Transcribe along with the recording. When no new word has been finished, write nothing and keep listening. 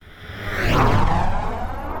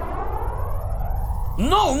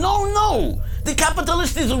No, no, no! The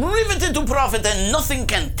capitalist is riveted to profit and nothing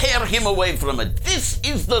can tear him away from it. This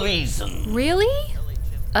is the reason. Really?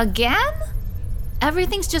 Again?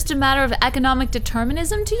 Everything's just a matter of economic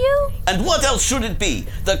determinism to you? And what else should it be?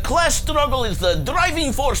 The class struggle is the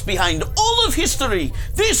driving force behind all of history.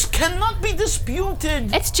 This cannot be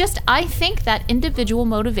disputed. It's just I think that individual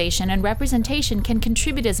motivation and representation can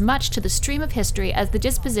contribute as much to the stream of history as the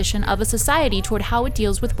disposition of a society toward how it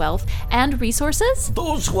deals with wealth and resources.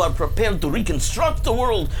 Those who are prepared to reconstruct the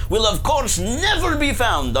world will of course never be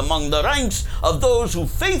found among the ranks of those who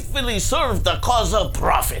faithfully serve the cause of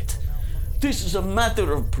profit. This is a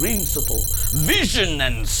matter of principle, vision,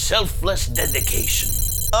 and selfless dedication.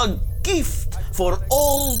 A gift for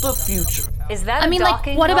all the future. Is that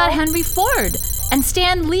what about Henry Ford and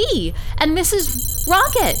Stan Lee and Mrs.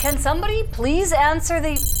 Rocket? Can somebody please answer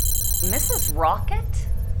the... Mrs. Rocket?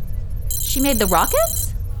 She made the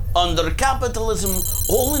rockets? Under capitalism,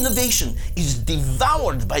 all innovation is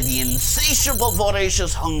devoured by the insatiable,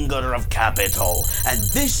 voracious hunger of capital. And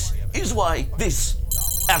this is why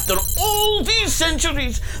after all these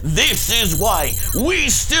centuries, this is why we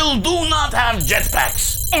still do not have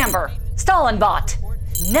jetpacks. Amber, Stalinbot,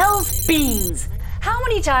 Nels Beans. How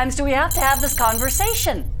many times do we have to have this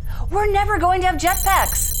conversation? We're never going to have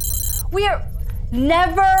jetpacks. We are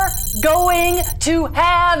never going to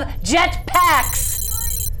have jetpacks.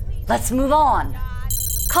 Let's move on.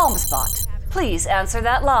 Calmspot, please answer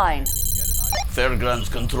that line. Fairgrounds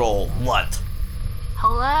Control, what?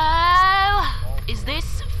 Hello? Is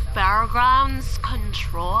this Fairgrounds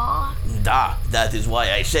Control? That is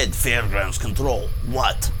why I said Fairgrounds Control.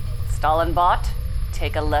 What? Stalinbot,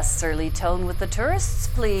 take a less surly tone with the tourists,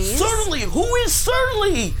 please. Surly? Who is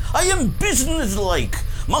surly? I am businesslike.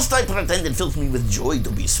 Must I pretend it fills me with joy to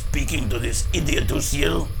be speaking to this idiot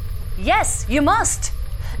Lucille? Yes, you must.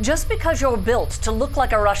 Just because you're built to look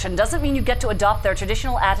like a Russian doesn't mean you get to adopt their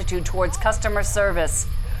traditional attitude towards customer service.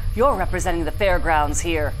 You're representing the fairgrounds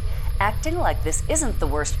here. Acting like this isn't the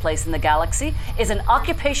worst place in the galaxy is an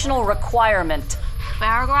occupational requirement.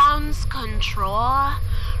 Fairgrounds Control?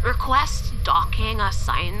 Request docking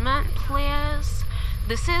assignment, please.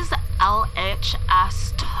 This is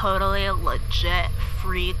LHS Totally Legit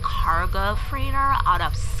Free Cargo Freighter out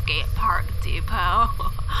of Skate Park Depot.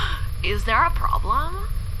 Is there a problem?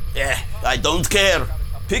 I don't care.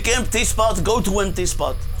 Pick empty spot, go to empty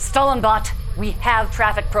spot. Stalinbot, we have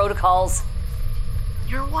traffic protocols.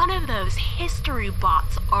 You're one of those history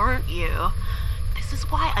bots, aren't you? This is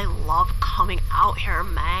why I love coming out here,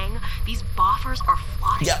 Mang. These boffers are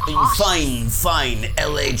flying cautious. Fine.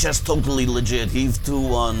 LHS Totally Legit. Heave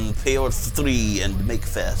 2 on Pure 3 and make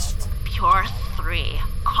fast. Pure 3.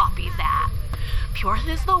 Copy that. Pure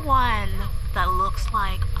is the one that looks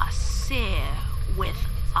like a C with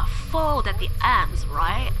a fold at the ends,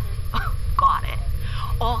 right? Got it.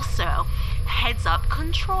 Also, heads up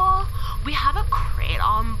Control, we have a crate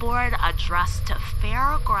on board addressed to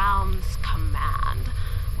Fairgrounds Command.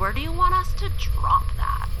 Where do you want us to drop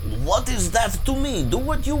that? What is that to me? Do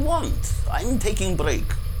what you want. I'm taking break.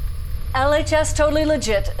 LHS Totally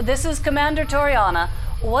Legit. This is Commander Toriana.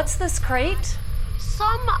 What's this crate?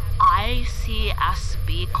 Some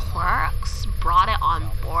ICSB clerks brought it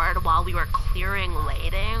on board while we were clearing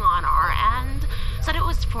lading on our end. Said it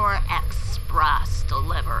was for express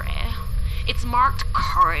delivery. It's marked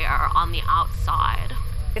courier on the outside.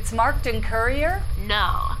 It's marked in courier?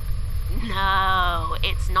 No,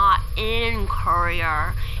 it's not in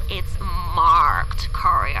courier. It's marked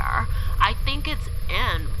courier. I think it's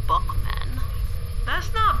in Bookman.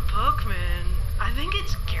 That's not Bookman. I think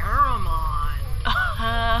it's Garamond.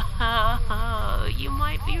 You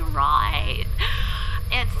might be right.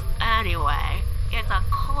 It's a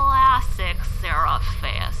classic serif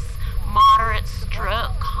face. Moderate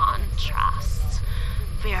stroke contrast.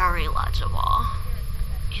 Very legible.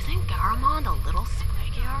 Isn't Garamond a little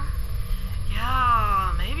spikier?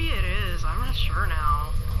 Yeah, maybe it is. I'm not sure now.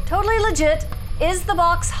 Totally Legit. Is the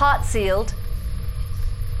box hot sealed?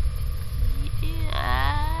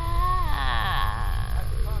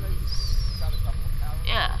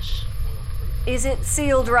 Yes. Is it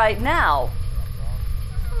sealed right now?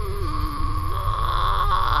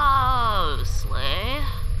 Mostly.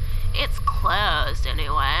 It's closed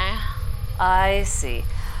anyway. I see.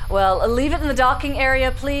 Well, leave it in the docking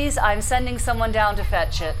area, please. I'm sending someone down to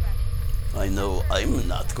fetch it. I know I'm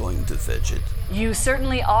not going to fetch it. You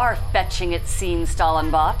certainly are fetching it, Scene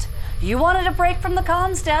Stalinbot. You wanted a break from the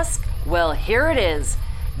comms desk? Well, here it is.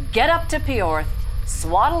 Get up to Pyorth,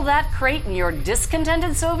 swaddle that crate in your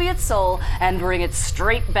discontented Soviet soul, and bring it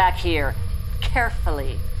straight back here.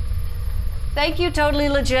 Carefully. Thank you, Totally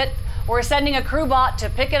Legit. We're sending a crew bot to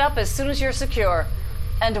pick it up as soon as you're secure.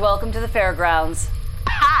 And welcome to the fairgrounds.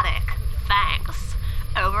 Paddock, thanks.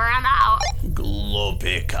 Over and out.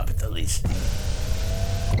 Globe capitalist.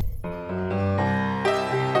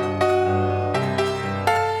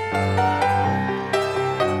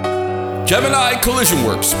 Gemini Collision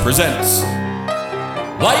Works presents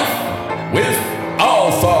Life with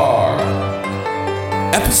Althar,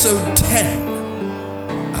 Episode 10,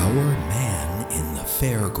 Our Man in the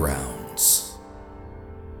Fairgrounds.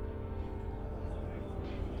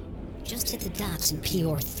 Just hit the docks in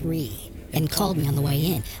Pior 3 and called me on the way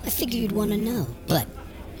in. I figured you'd want to know, but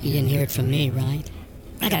you didn't hear it from me, right?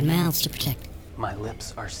 I got mouths to protect. My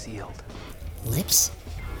lips are sealed. Lips?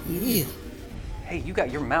 You. Hey, you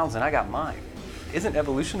got your mouths and I got mine. Isn't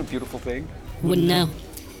evolution a beautiful thing? Wouldn't know.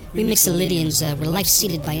 We Mixolydians were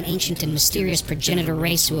life-seeded by an ancient and mysterious progenitor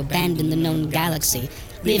race who abandoned the known galaxy,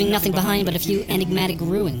 leaving nothing behind but a few enigmatic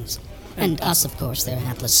ruins. And us, of course, their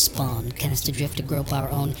hapless spawn, cast adrift to grope our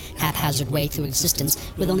own haphazard way through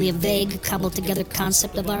existence with only a vague, cobbled-together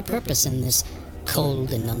concept of our purpose in this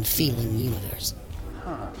cold and unfeeling universe.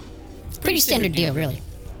 Huh. Pretty standard deal, really.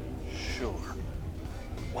 Sure.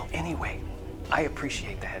 Well, anyway, I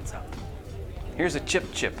appreciate the heads up. Here's a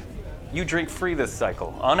chip. You drink free this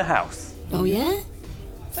cycle, on a house. Oh, yeah?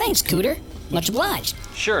 Thanks, Cooter. Much obliged.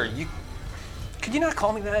 Sure, Could you not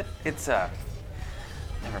call me that? It's,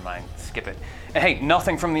 Never mind, skip it. And hey,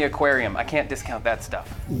 nothing from the aquarium. I can't discount that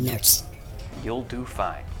stuff. Nurse. You'll do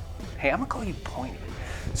fine. Hey, I'm gonna call you Pointy.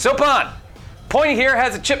 Sopan! Pointy here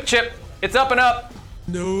has a chip. It's up and up.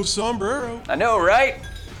 No sombrero. I know, right?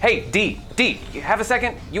 Hey, D, you have a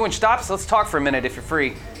second? You and Stops, let's talk for a minute if you're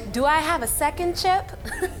free. Do I have a second, Chip?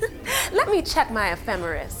 Let me check my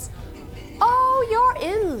ephemeris. Oh, you're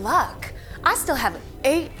in luck. I still have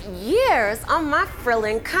 8 years on my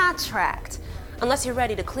frilling contract. Unless you're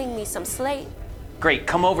ready to clean me some slate. Great,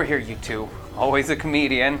 come over here, you two. Always a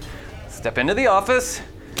comedian. Step into the office.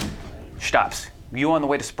 Stops, you on the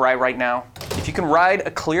way to Spry right now? If you can ride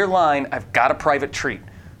a clear line, I've got a private treat.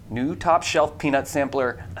 New top shelf peanut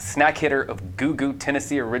sampler, a snack hitter of Goo Goo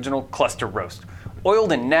Tennessee Original Cluster Roast.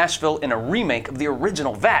 Oiled in Nashville in a remake of the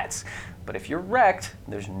original Vats. But if you're wrecked,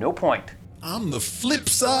 there's no point. I'm the flip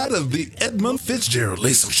side of the Edmund Fitzgerald.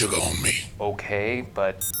 Lay some sugar on me. Okay,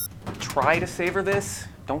 but try to savor this.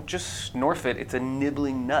 Don't just snorf it, it's a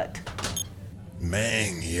nibbling nut.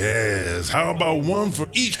 Man, yes. How about one for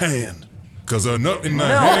each hand? Cause a nut in my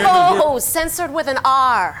hand is No, censored with an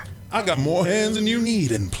R. I got more hands than you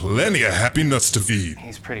need and plenty of happy nuts to feed.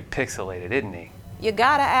 He's pretty pixelated, isn't he? You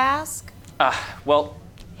gotta ask. Well,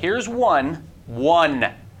 here's one.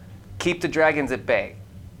 Keep the dragons at bay.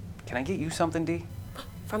 Can I get you something, D?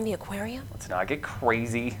 From the aquarium? Let's not get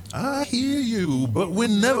crazy. I hear you, but we're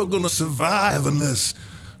never gonna survive unless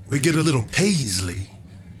we get a little paisley.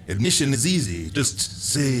 Admission is easy. Just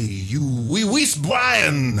say we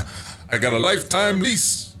Brian. I got a lifetime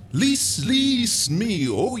lease. Lease me.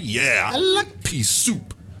 Oh yeah, I like pea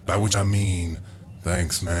soup. By which I mean,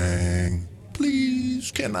 thanks, man.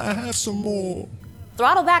 Please, can I have some more?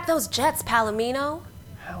 Throttle back those jets, Palomino.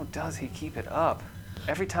 How does he keep it up?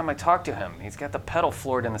 Every time I talk to him, he's got the pedal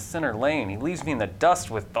floored in the center lane. He leaves me in the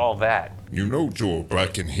dust with all that. You know, Job, I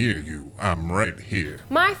can hear you. I'm right here.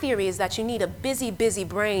 My theory is that you need a busy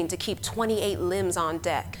brain to keep 28 limbs on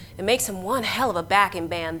deck. It makes him one hell of a backing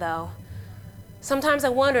band, though. Sometimes I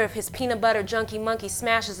wonder if his peanut butter junkie monkey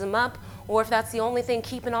smashes him up, or if that's the only thing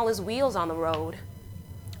keeping all his wheels on the road.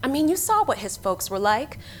 I mean, you saw what his folks were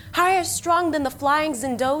like. Higher strung than the flying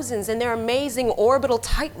Zendozans in their amazing orbital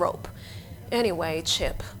tightrope. Anyway,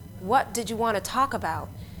 Chip, what did you want to talk about?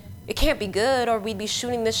 It can't be good, or we'd be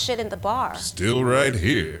shooting this shit in the bar. Still right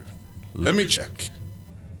here. Let me check.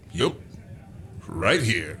 Yup. Right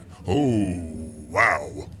here. Oh,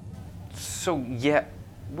 wow. So, yeah,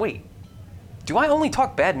 wait. Do I only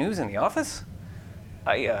talk bad news in the office?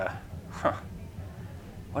 What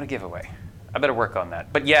a giveaway. I better work on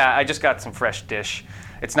that. But yeah, I just got some fresh dish.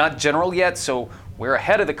 It's not general yet, so we're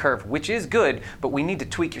ahead of the curve, which is good, but we need to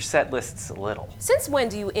tweak your set lists a little. Since when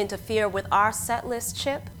do you interfere with our set list,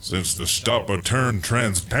 Chip? Since the stopper turned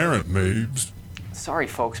transparent, Mabes. Sorry,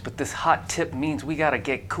 folks, but this hot tip means we gotta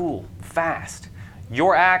get cool, fast.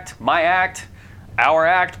 Your act, my act, our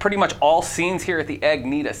act, pretty much all scenes here at the Egg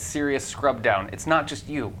need a serious scrub down. It's not just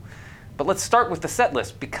you. But let's start with the set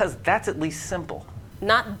list, because that's at least simple.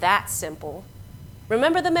 Not that simple.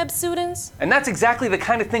 Remember the Mebsudans? And that's exactly the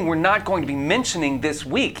kind of thing we're not going to be mentioning this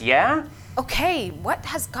week, yeah? Okay, what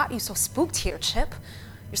has got you so spooked here, Chip?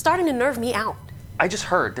 You're starting to nerve me out. I just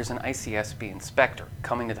heard there's an ICSB inspector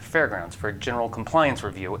coming to the fairgrounds for a general compliance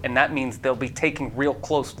review, and that means they'll be taking real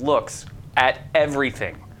close looks at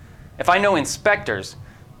everything. If I know inspectors,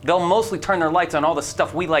 they'll mostly turn their lights on all the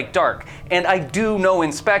stuff we like dark, and I do know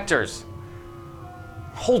inspectors.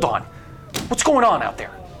 Hold on. What's going on out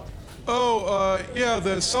there? Yeah,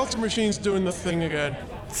 the seltzer machine's doing the thing again.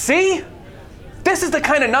 See? This is the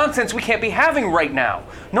kind of nonsense we can't be having right now.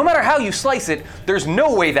 No matter how you slice it, there's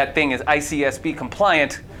no way that thing is ICSB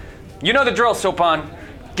compliant. You know the drill, Sopan.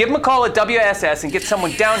 Give them a call at WSS and get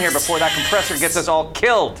someone down here before that compressor gets us all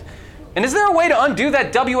killed. And is there a way to undo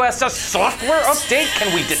that WSS software update?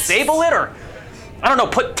 Can we disable it, or, I don't know,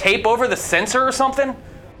 put tape over the sensor or something?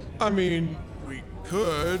 I mean, we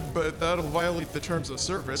could, but that'll violate the terms of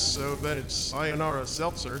service, so then it's sayonara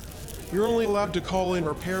seltzer. You're only allowed to call in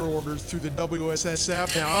repair orders through the WSS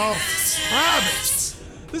app now. Oh, stop it!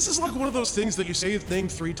 This is like one of those things that you say the name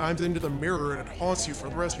 3 times into the mirror and it haunts you for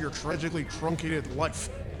the rest of your tragically truncated life.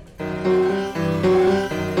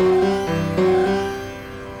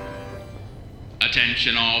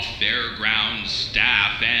 Attention all fairground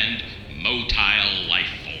staff and motile life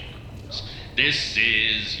forms. This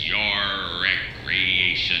is your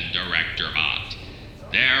recreation director bot.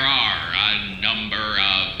 There are a number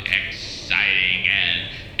of exciting and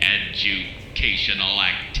educational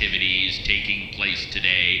activities taking place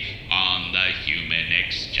today on the Human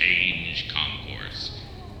Exchange Concourse.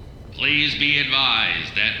 Please be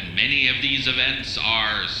advised that many of these events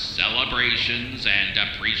are celebrations and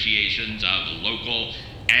appreciations of local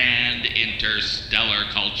and interstellar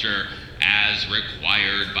culture as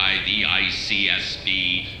required by the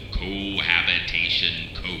ICSB Cohabitation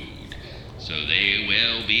Code. So they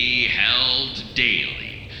will be held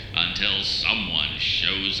daily until someone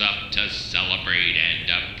shows up to celebrate and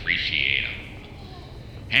appreciate them.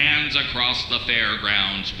 Hands across the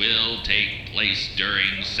fairgrounds will take place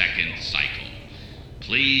during second cycle.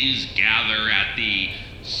 Please gather at the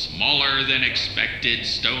smaller than expected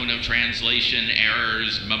Stone of Translation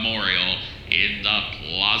Errors Memorial in the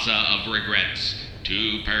Plaza of Regrets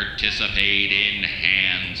to participate in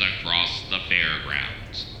Hands Across the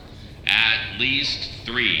Fairgrounds. At least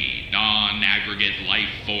 3 non-aggregate life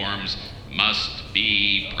forms must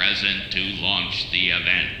be present to launch the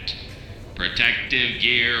event. Protective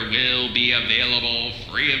gear will be available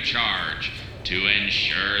free of charge to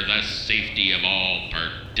ensure the safety of all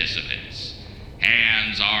participants.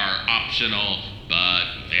 Hands are optional, but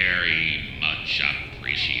very much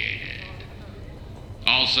appreciated.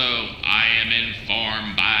 Also, I am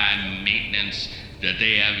informed by maintenance that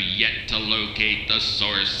they have yet to locate the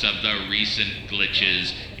source of the recent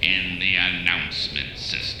glitches in the announcement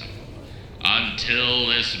system. Until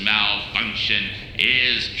this malfunction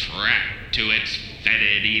is tracked to its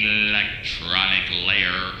fetid electronic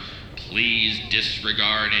layer, please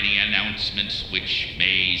disregard any announcements which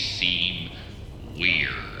may seem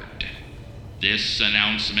weird. This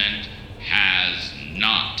announcement has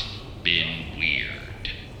not been weird.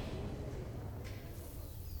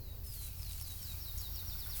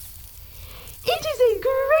 It is a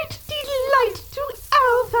great delight to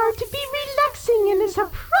Althar to be relaxing in this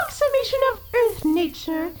approximation of Earth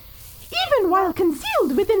nature, even while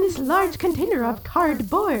concealed within this large container of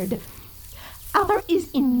cardboard. Althar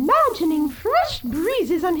is imagining fresh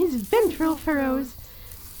breezes on his ventral furrows.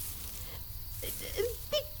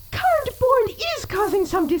 The cardboard is causing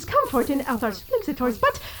some discomfort in Althar's flexitors,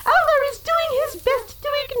 but Althar is doing his best to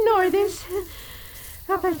ignore this.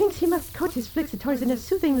 Althar thinks he must coat his flexitors in a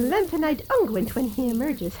soothing lanthanide unguent when he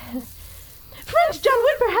emerges. Friend John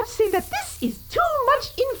would perhaps say that this is too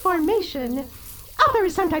much information. Althar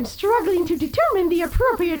is sometimes struggling to determine the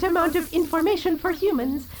appropriate amount of information for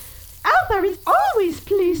humans. Althar is always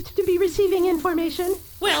pleased to be receiving information.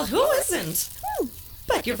 Well, who isn't?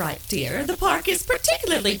 But you're right, dear. The park is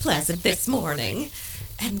particularly pleasant this morning.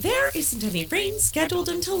 And there isn't any rain scheduled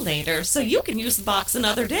until later, so you can use the box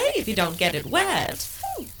another day if you don't get it wet.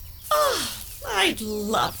 I'd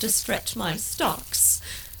love to stretch my stalks.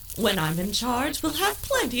 When I'm in charge, we'll have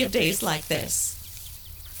plenty of days like this.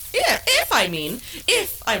 Yeah, if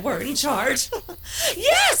I were in charge.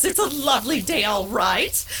 Yes, it's a lovely day, all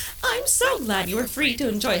right. I'm so glad you were free to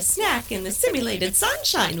enjoy a snack in the simulated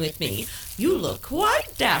sunshine with me. You look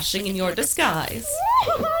quite dashing in your disguise.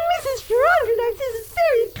 Mrs. Frondrenax is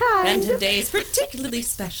very kind. And today's particularly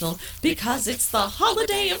special because it's the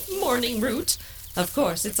holiday of Morning Root. Of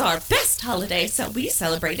course, it's our best holiday, so we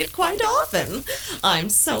celebrate it quite often. I'm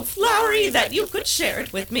so flowery that you could share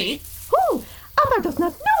it with me. Oh, Althar does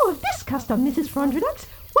not know of this custom, Mrs. Frondrenax.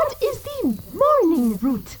 What is the Morning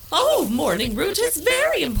Root? Oh, Morning Root is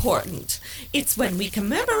very important. It's when we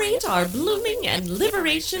commemorate our blooming and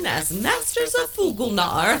liberation as masters of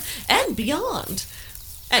Fugelnar and beyond.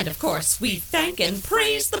 And of course, we thank and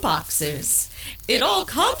praise the boxers. It all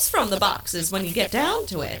comes from the boxes when you get down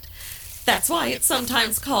to it. That's why it's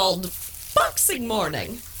sometimes called Boxing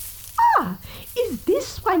Morning. Ah, is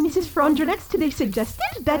this why Mrs. Frondrax today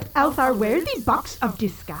suggested that Althar wear the box of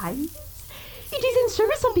disguise? It is in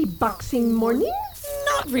service of the Boxing Morning?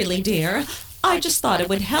 Not really, dear. I just thought it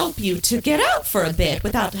would help you to get out for a bit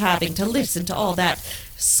without having to listen to all that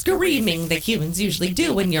screaming that humans usually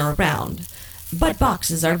do when you're around. But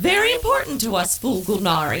boxes are very important to us,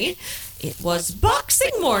 Fulgulnari. It was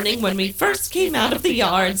Boxing Morning when we first came out of the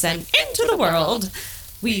yards and into the world.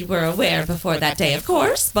 We were aware before that day, of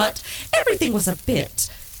course, but everything was a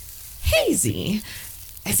bit hazy,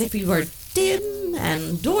 as if we were dim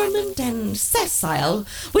and dormant and sessile,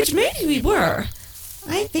 which maybe we were.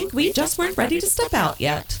 I think we just weren't ready to step out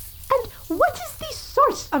yet. And what is the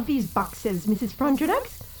source of these boxes, Mrs.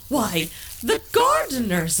 Frondrax? Why, the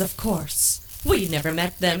gardeners, of course. We never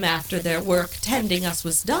met them after their work tending us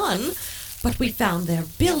was done, but we found their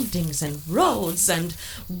buildings and roads and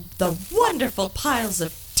the wonderful piles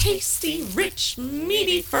of tasty, rich,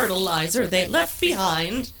 meaty fertilizer they left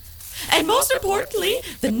behind. And most importantly,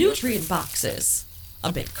 the nutrient boxes.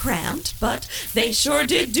 A bit cramped, but they sure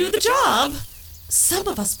did do the job. Some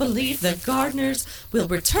of us believe the gardeners will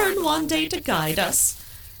return one day to guide us,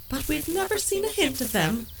 but we've never seen a hint of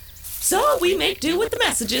them. So we make do with the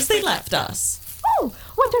messages they left us. Oh,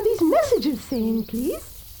 what are these messages saying, please?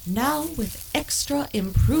 Now with extra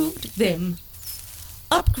improved vim.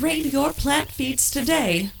 Upgrade your plant feeds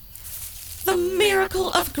today. The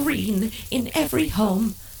miracle of green in every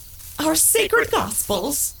home. Our sacred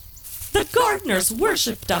gospels. The gardeners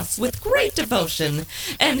worshipped us with great devotion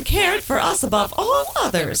and cared for us above all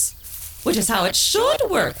others, which is how it should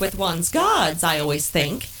work with one's gods, I always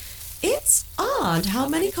think. It's odd how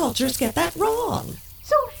many cultures get that wrong.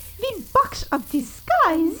 So, the box of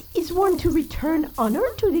disguise is worn to return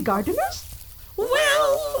honor to the gardeners?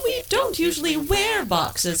 Well, we don't usually wear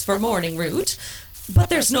boxes for morning root, but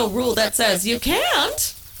there's no rule that says you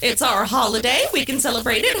can't. It's our holiday, we can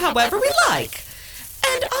celebrate it however we like.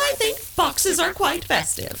 And I think boxes are quite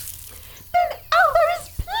festive. Then Althar is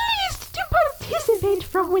pleased to participate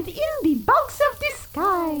from within the box of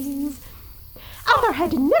disguise. Althar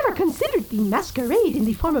had never considered the masquerade in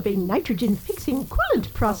the form of a nitrogen-fixing coolant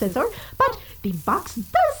processor, but the box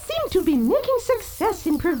does seem to be making success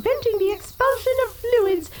in preventing the expulsion of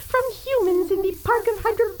fluids from humans in the Park of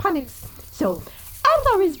Hydroponics. So,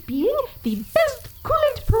 Althar is being the best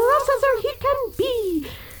coolant processor he can be.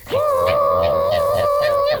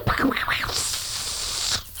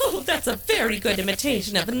 Oh, that's a very good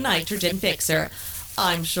imitation of a nitrogen fixer.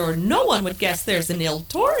 I'm sure no one would guess there's an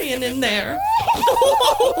Iltorian in there.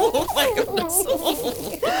 Oh, my goodness.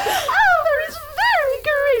 Althar is very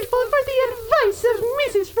grateful for the advice of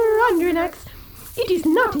Mrs. Frondrax. It is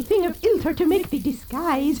not a thing of Iltor to make the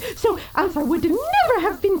disguise, so Althar would never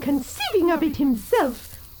have been conceiving of it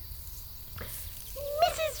himself.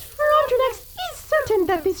 Mrs. Frondrax is certain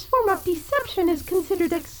that this form of deception is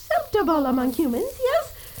considered acceptable among humans,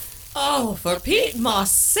 yes? Oh, for Pete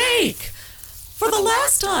Moss' sake! For the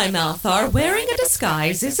last time, Althar, wearing a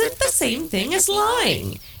disguise isn't the same thing as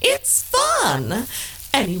lying. It's fun!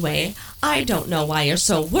 Anyway, I don't know why you're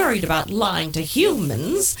so worried about lying to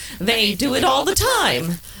humans. They do it all the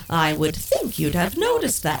time. I would think you'd have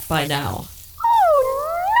noticed that by now.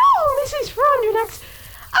 Oh, no, Mrs. Frondrax!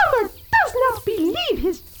 Althar does not believe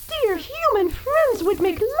his dear human friends would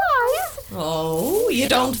make lies. Oh, you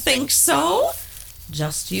don't think so?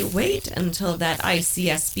 Just you wait until that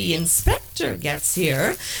ICSB inspector gets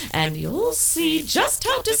here, and you'll see just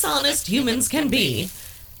how dishonest humans can be.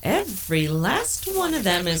 Every last one of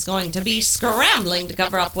them is going to be scrambling to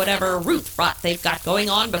cover up whatever root rot they've got going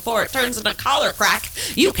on before it turns into collar crack.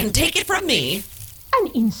 You can take it from me.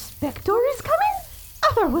 An inspector is coming?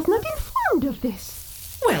 Althar was not informed of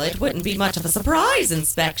this. Well, it wouldn't be much of a surprise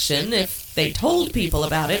inspection if they told people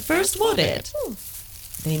about it first, would it?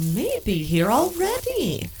 They may be here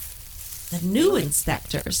already. The new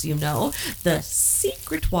inspectors, you know, the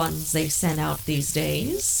secret ones they send out these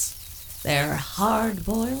days. They're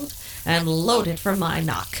hard-boiled and loaded for my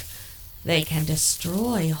knock. They can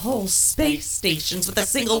destroy whole space stations with a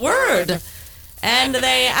single word. And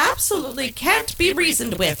they absolutely can't be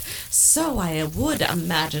reasoned with, so I would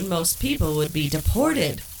imagine most people would be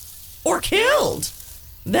deported. Or killed.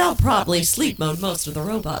 They'll probably sleep mode most of the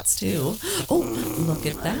robots, too. Oh, look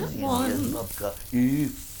at that one.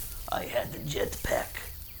 If I had a jetpack,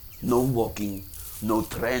 no walking, no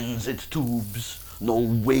transit tubes, No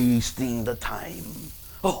wasting the time.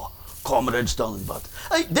 Oh, Comrade Stullenbutt,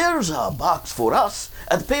 there's a box for us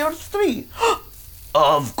at Pier 3.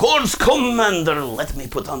 Of course, Commander. Let me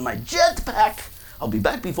put on my jetpack. I'll be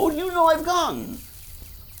back before you know I've gone.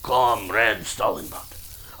 Comrade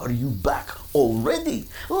Stullenbutt, are you back already?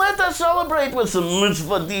 Let us celebrate with some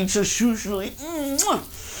mitzvah shushli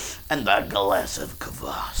and a glass of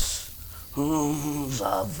kvass.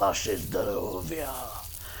 Za vaše zdrovia.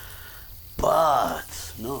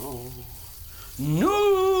 But no.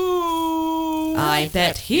 I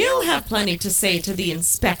bet he'll have plenty to say to the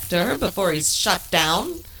inspector before he's shut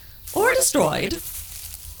down or destroyed.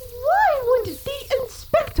 Why would the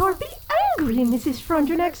inspector be angry, Mrs.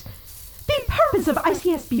 Frontenac? The purpose of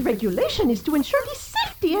ICSB regulation is to ensure the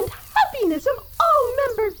safety and happiness of all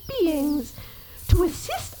member beings. To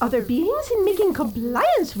assist other beings in making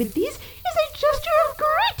compliance with these is a gesture of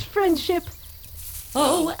great friendship.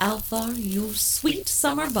 Oh, Althar, you sweet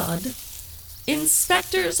summer bud.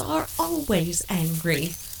 Inspectors are always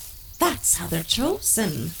angry. That's how they're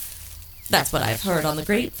chosen. That's what I've heard on the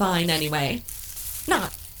grapevine, anyway.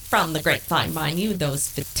 Not from the grapevine, mind you. Those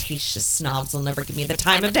vicious snobs will never give me the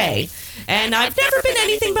time of day. And I've never been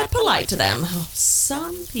anything but polite to them. Oh,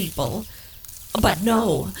 some people. But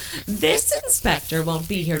no, this inspector won't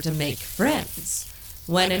be here to make friends.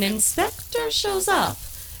 When an inspector shows up,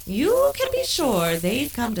 you can be sure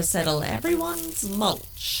they've come to settle everyone's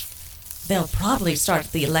mulch. They'll probably start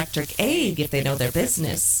at the Electric Egg if they know their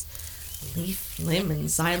business. Leaf, limb, and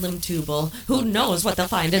xylem tubal. Who knows what they'll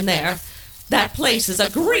find in there? That place is a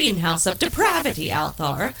greenhouse of depravity,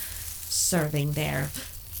 Althar. Serving their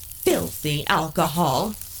filthy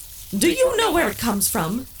alcohol. Do you know where it comes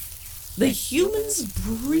from? The humans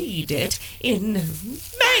breed it in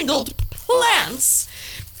mangled plants.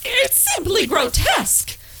 It's simply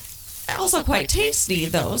grotesque. Also quite tasty,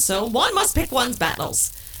 though, so one must pick one's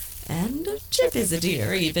battles. And Chip is a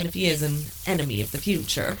dear, even if he is an enemy of the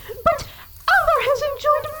future. But Althar has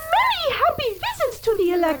enjoyed many happy visits to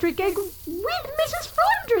the Electric Egg with Mrs.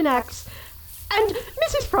 Frontenac. And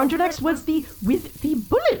Mrs. Frontenac was with the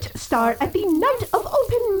bullet star at the Night of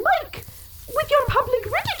Open Mic. With your public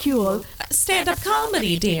ridicule. Stand-up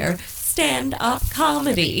comedy, dear. Stand-up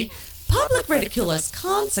comedy. Public ridicule has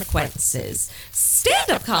consequences.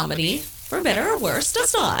 Stand-up comedy, for better or worse,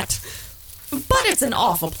 does not. But it's an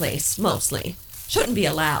awful place, mostly. Shouldn't be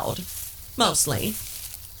allowed. Mostly.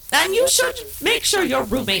 And you should make sure your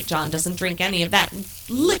roommate John doesn't drink any of that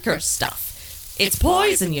liquor stuff. It's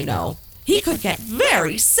poison, you know. He could get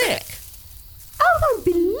very sick. Althar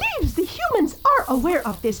believes the humans are aware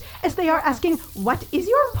of this, as they are asking, what is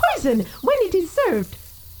your poison, when it is served?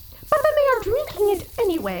 But then they are drinking it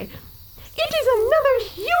anyway. It is another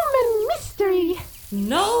human mystery.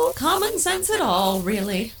 No common sense at all,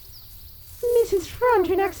 really. Mrs.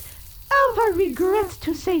 Frontenac, Althar regrets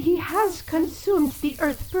to say he has consumed the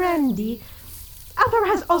earth brandy. Althar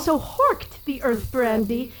has also horked the earth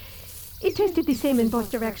brandy. It tasted the same in both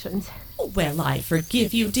directions. Well, I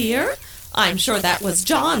forgive you, dear. I'm sure that was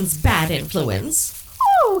John's bad influence.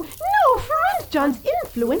 Oh, no, Friend John's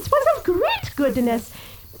influence was of great goodness.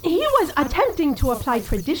 He was attempting to apply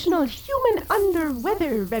traditional human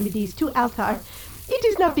under-weather remedies to Althar. It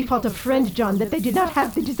is not the fault of Friend John that they did not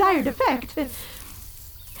have the desired effect.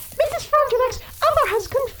 Mrs. Frontenac, Althar has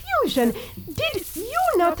confusion. Did you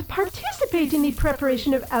not participate in the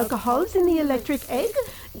preparation of alcohols in the Electric Egg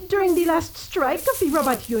during the last strike of the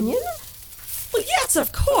Robot Union? Well, yes,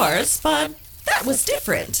 of course, but that was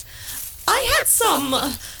different. I had some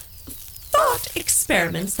thought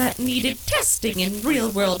experiments that needed testing in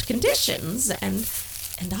real-world conditions, and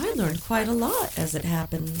I learned quite a lot as it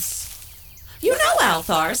happens. You know,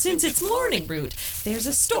 Althar, since it's morning root, there's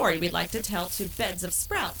a story we'd like to tell to beds of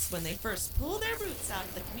sprouts when they first pull their roots out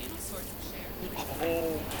of the communal sorting share.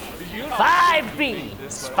 5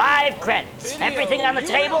 beans, 5 credits. Everything on the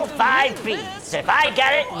table, 5 beans. If I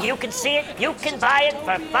get it, you can see it, you can buy it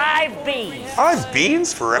for 5 beans. 5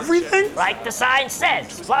 beans for everything? Like the sign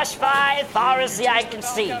says, plus 5, far as the eye can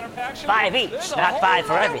see. 5 each, not 5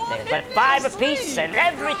 for everything, but 5 apiece, and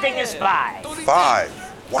everything is 5. 5?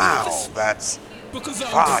 Wow, that's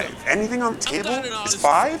 5. Anything on the table is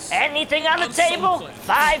 5? Anything on the table,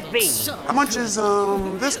 5 beans. How much is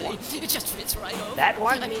this one? That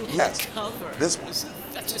one? Yes, this one.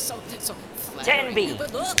 10 beans.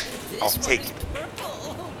 I'll take it.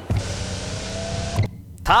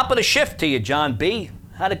 Top of the shift to you, John B.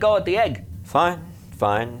 How'd it go at the Egg? Fine.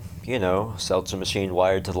 You know, seltzer machine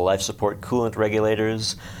wired to the life support coolant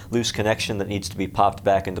regulators, loose connection that needs to be popped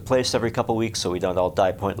back into place every couple weeks so we don't all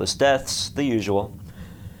die pointless deaths, the usual.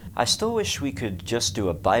 I still wish we could just do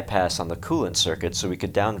a bypass on the coolant circuit so we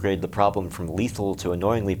could downgrade the problem from lethal to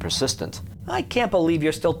annoyingly persistent. I can't believe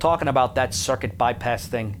you're still talking about that circuit bypass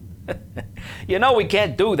thing. You know we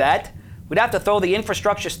can't do that. We'd have to throw the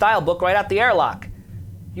infrastructure style book right out the airlock.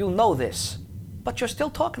 You know this, but you're still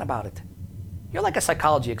talking about it. You're like a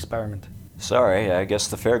psychology experiment. Sorry, I guess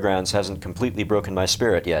the fairgrounds hasn't completely broken my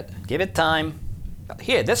spirit yet. Give it time.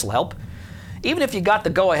 Here, this'll help. Even if you got the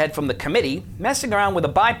go-ahead from the committee, messing around with a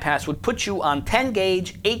bypass would put you on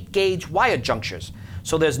 10-gauge, 8-gauge wire junctures.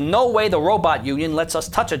 So there's no way the robot union lets us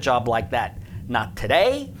touch a job like that. Not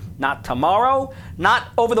today, not tomorrow, not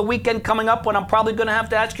over the weekend coming up when I'm probably going to have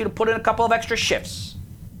to ask you to put in a couple of extra shifts.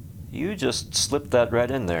 You just slipped that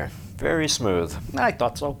right in there. Very smooth. I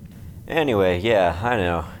thought so. Anyway, yeah, I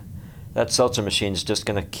know. That seltzer machine's just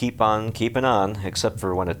gonna keep on keeping on, except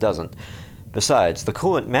for when it doesn't. Besides, the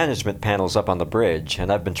coolant management panel's up on the bridge,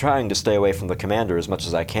 and I've been trying to stay away from the commander as much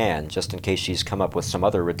as I can, just in case she's come up with some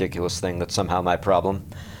other ridiculous thing that's somehow my problem.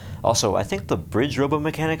 Also, I think the bridge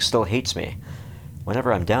robo-mechanic still hates me.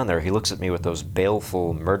 Whenever I'm down there, he looks at me with those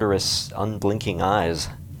baleful, murderous, unblinking eyes.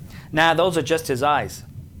 Nah, those are just his eyes.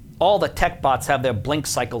 All the tech bots have their blink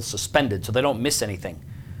cycles suspended so they don't miss anything.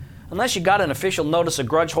 Unless you got an official notice of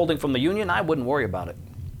grudge holding from the union, I wouldn't worry about it.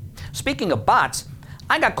 Speaking of bots,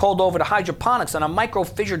 I got called over to hydroponics on a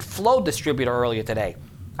micro-fissured flow distributor earlier today.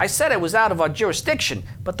 I said it was out of our jurisdiction,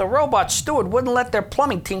 but the robot steward wouldn't let their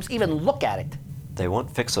plumbing teams even look at it. They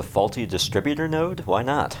won't fix a faulty distributor node? Why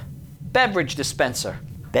not? Beverage dispenser.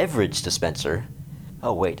 Beverage dispenser?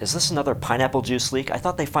 Oh wait, is this another pineapple juice leak? I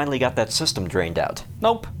thought they finally got that system drained out.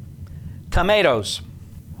 Nope. Tomatoes.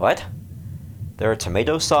 What? There are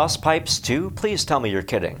tomato sauce pipes too? Please tell me you're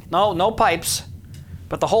kidding. No pipes.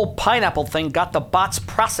 But the whole pineapple thing got the bots'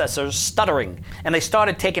 processors stuttering, and they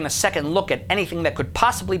started taking a second look at anything that could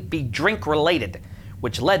possibly be drink-related,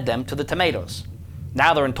 which led them to the tomatoes.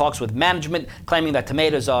 Now they're in talks with management, claiming that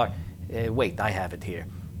tomatoes are... wait, I have it here.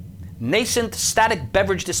 Nascent static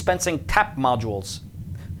beverage dispensing tap modules.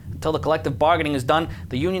 Until the collective bargaining is done,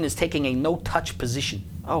 the union is taking a no-touch position.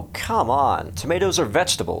 Oh, come on. Tomatoes are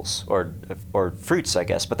vegetables, or fruits, I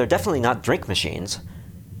guess, but they're definitely not drink machines.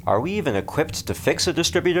 Are we even equipped to fix a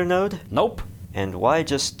distributor node? Nope. And why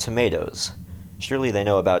just tomatoes? Surely they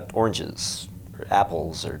know about oranges, or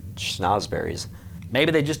apples, or schnozberries.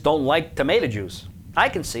 Maybe they just don't like tomato juice. I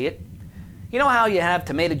can see it. You know how you have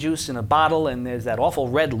tomato juice in a bottle and there's that awful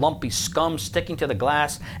red lumpy scum sticking to the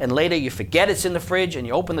glass, and later you forget it's in the fridge and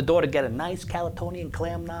you open the door to get a nice Calatonian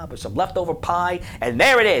clam knob or some leftover pie, and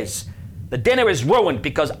there it is. The dinner is ruined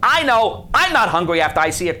because I know I'm not hungry after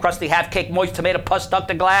I see a crusty half-cake moist tomato pus stuck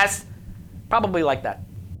to glass. Probably like that.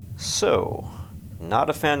 So, not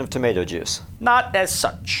a fan of tomato juice? Not as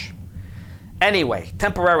such. Anyway,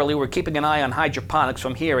 temporarily we're keeping an eye on hydroponics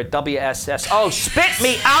from here at WSS. Oh, spit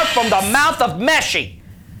me out from the mouth of Meshi!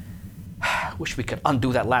 Wish we could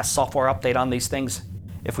undo that last software update on these things.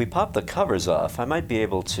 If we pop the covers off, I might be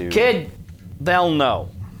able to... Kid, they'll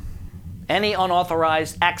know. Any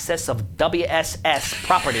unauthorized access of WSS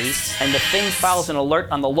property and the thing files an alert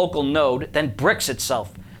on the local node, then bricks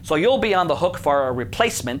itself. So you'll be on the hook for a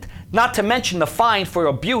replacement, not to mention the fine for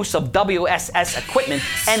abuse of WSS equipment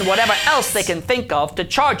and whatever else they can think of to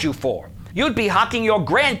charge you for. You'd be hocking your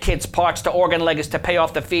grandkids' parts to organ leggers to pay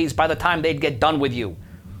off the fees by the time they'd get done with you.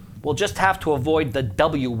 We'll just have to avoid the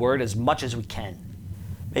W word as much as we can.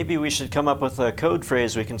 Maybe we should come up with a code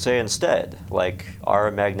phrase we can say instead, like our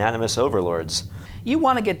magnanimous overlords. You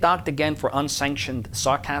want to get docked again for unsanctioned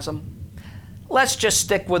sarcasm? Let's just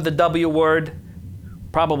stick with the W word.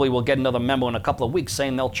 Probably we'll get another memo in a couple of weeks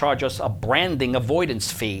saying they'll charge us a branding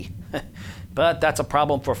avoidance fee. But that's a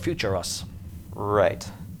problem for future us. Right.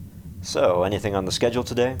 So, anything on the schedule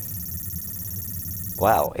today?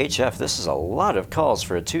 Wow, HF, this is a lot of calls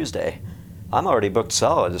for a Tuesday. I'm already booked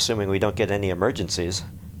solid, assuming we don't get any emergencies.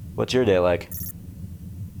 What's your day like?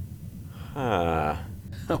 Yeah,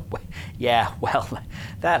 well,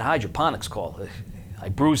 that hydroponics call. I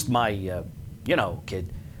bruised my,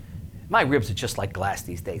 kid. My ribs are just like glass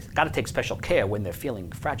these days. Gotta take special care when they're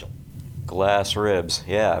feeling fragile. Glass ribs.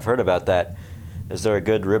 Yeah, I've heard about that. Is there a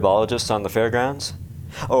good ribologist on the fairgrounds?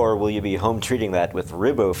 Or will you be home treating that with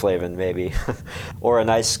riboflavin, maybe? Or a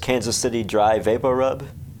nice Kansas City dry vapor rub?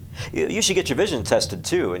 You should get your vision tested,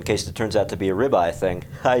 too, in case it turns out to be a ribeye thing.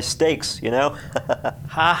 High stakes, you know?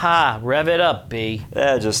 Ha, rev it up, B.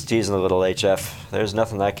 Just teasing a little, HF. There's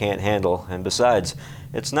nothing I can't handle, and besides,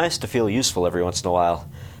 it's nice to feel useful every once in a while.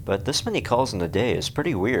 But this many calls in a day is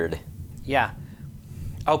pretty weird. Yeah.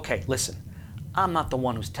 Okay, listen. I'm not the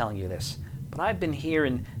one who's telling you this, but I've been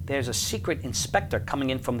hearing there's a secret inspector coming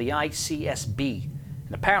in from the ICSB,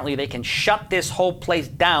 And apparently they can shut this whole place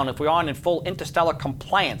down if we aren't in full interstellar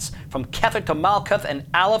compliance, from Kefir to Malkuth and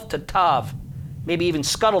Aleph to Tav. Maybe even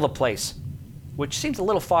scuttle the place, which seems a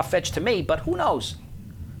little far-fetched to me, but who knows?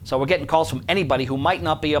 So we're getting calls from anybody who might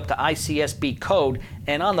not be up to ICSB code,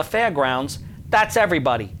 and on the fairgrounds, that's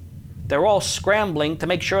everybody. They're all scrambling to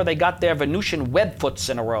make sure they got their Venusian webfoots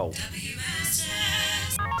in a row.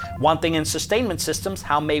 One thing in sustainment systems,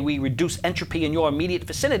 how may we reduce entropy in your immediate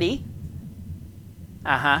vicinity?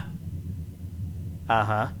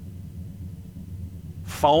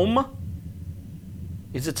 Foam?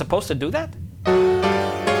 Is it supposed to do that?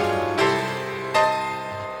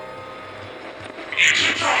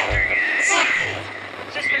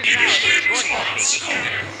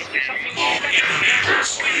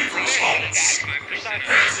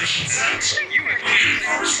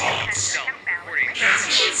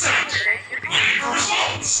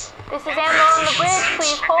 This is Amber on the bridge,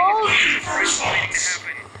 please hold.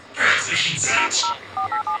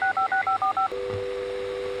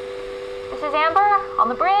 This is Amber on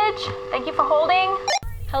the bridge. Thank you for holding.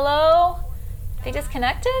 Hello? They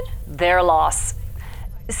disconnected? Their loss.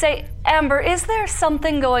 Say, Amber, is there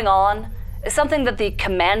something going on? Something that the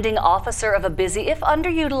commanding officer of a busy, if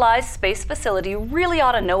underutilized space facility really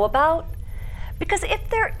ought to know about? Because if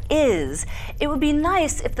there is, it would be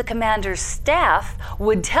nice if the commander's staff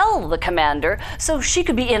would tell the commander so she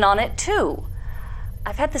could be in on it too.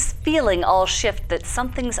 I've had this feeling all shift that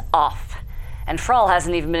something's off, and Frall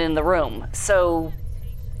hasn't even been in the room. So,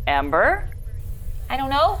 Amber? I don't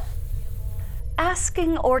know.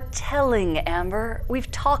 Asking or telling, Amber? We've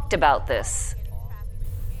talked about this.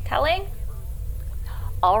 Telling?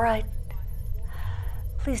 All right.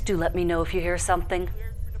 Please do let me know if you hear something.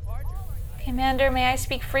 Commander, may I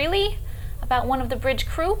speak freely about one of the bridge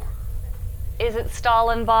crew? Is it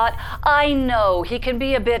Stalinbot? I know he can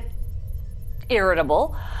be a bit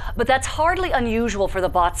irritable, but that's hardly unusual for the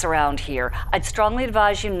bots around here. I'd strongly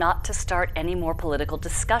advise you not to start any more political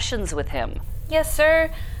discussions with him. Yes, sir.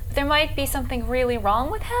 There might be something really wrong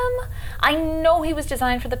with him. I know he was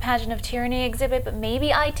designed for the Pageant of Tyranny exhibit, but maybe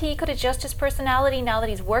IT could adjust his personality now that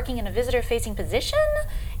he's working in a visitor-facing position?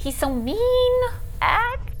 He's so mean.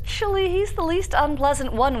 Actually, he's the least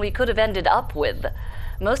unpleasant one we could have ended up with.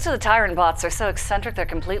 Most of the Tyrant bots are so eccentric they're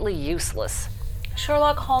completely useless.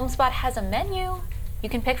 Sherlock Holmes bot has a menu. You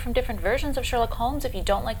can pick from different versions of Sherlock Holmes if you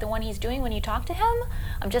don't like the one he's doing when you talk to him.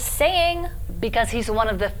 I'm just saying. Because he's one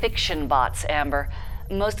of the fiction bots, Amber.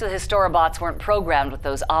 Most of the Historabots weren't programmed with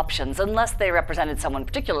those options, unless they represented someone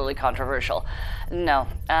particularly controversial. No,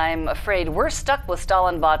 I'm afraid we're stuck with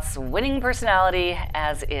Stalinbot's winning personality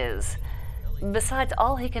as is. Besides,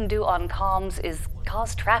 all he can do on comms is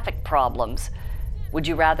cause traffic problems. Would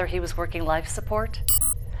you rather he was working life support?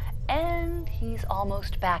 And he's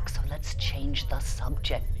almost back, so let's change the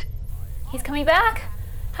subject. He's coming back?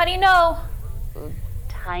 How do you know?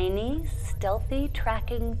 Tiny, stealthy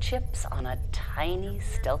tracking chips on a tiny,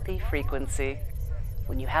 stealthy frequency.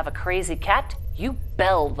 When you have a crazy cat, you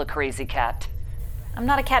bell the crazy cat. I'm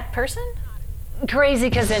not a cat person?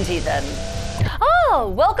 Crazy Kazinti, then.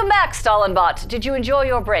 Oh, welcome back, Stalinbot. Did you enjoy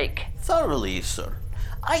your break? Thoroughly, sir.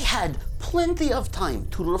 I had plenty of time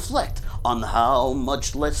to reflect on how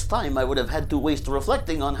much less time I would have had to waste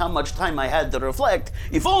reflecting on how much time I had to reflect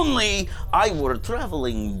if only I were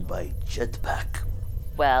traveling by jetpack.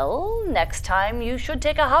 Well, next time you should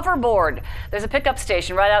take a hoverboard. There's a pickup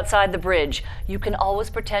station right outside the bridge. You can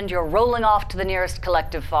always pretend you're rolling off to the nearest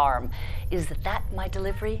collective farm. Is that my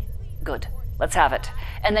delivery? Good. Let's have it.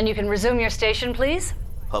 And then you can resume your station, please.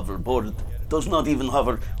 Hoverboard does not even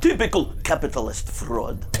hover. Typical capitalist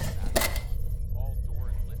fraud.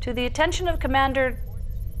 To the attention of Commander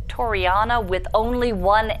Toriana with only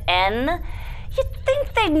one N? You'd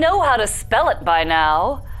think they'd know how to spell it by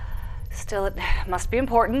now. Still, it must be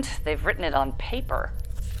important. They've written it on paper.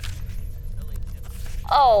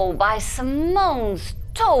 Oh, by Simone's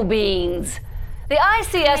toe beans. The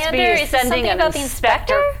ICSB Commander, is sending an about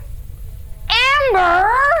inspector. The inspector? Amber!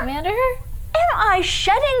 Commander? Am I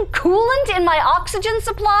shedding coolant in my oxygen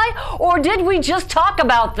supply, or did we just talk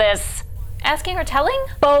about this? Asking or telling?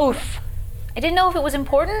 Both. I didn't know if it was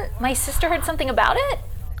important. My sister heard something about it.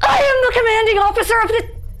 I am the commanding officer of the...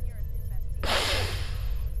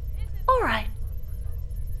 All right.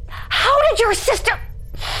 How did your sister...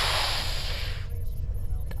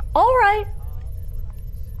 All right.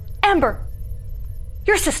 Amber,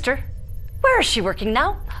 your sister, where is she working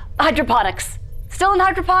now? Hydroponics. Still in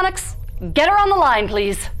hydroponics? Get her on the line,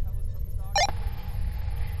 please.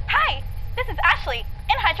 Hi, this is Ashley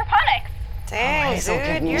in hydroponics. Dang,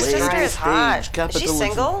 dude, your sister is hot. Is she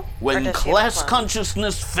single? When class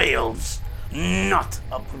consciousness fails, not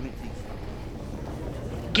a British.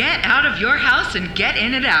 Get out of your house and get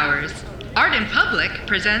in at ours. Art in Public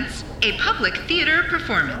presents a public theater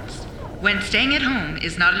performance. When staying at home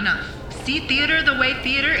is not enough, see theater the way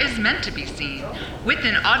theater is meant to be seen, with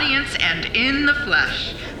an audience and in the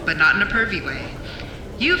flesh, but not in a pervy way.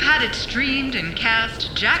 You've had it streamed and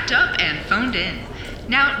cast, jacked up and phoned in.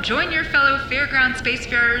 Now join your fellow fairground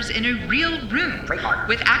spacefarers in a real room,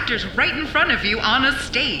 with actors right in front of you on a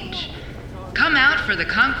stage. Come out for the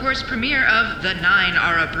concourse premiere of The Nine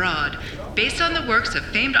Are Abroad, based on the works of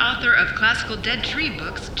famed author of classical Dead Tree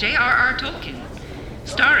books, J.R.R. Tolkien.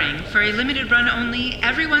 Starring, for a limited run only,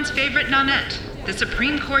 everyone's favorite nonette, the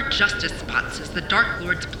Supreme Court Justice spots as the Dark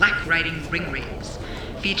Lord's black writing ring raves.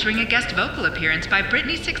 Featuring a guest vocal appearance by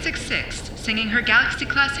Brittany 666, singing her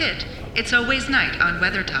Galaxy-class hit, It's Always Night on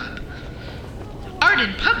Weathertop. Art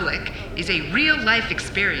in Public is a real-life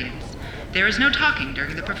experience. There is no talking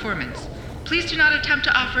during the performance. Please do not attempt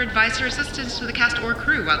to offer advice or assistance to the cast or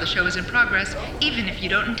crew while the show is in progress, even if you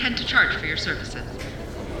don't intend to charge for your services.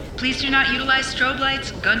 Please do not utilize strobe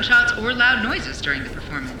lights, gunshots, or loud noises during the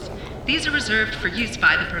performance. These are reserved for use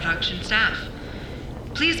by the production staff.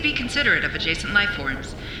 Please be considerate of adjacent life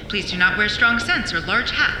forms. Please do not wear strong scents or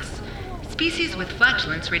large hats. Species with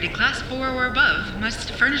flatulence rated Class 4 or above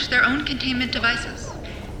must furnish their own containment devices.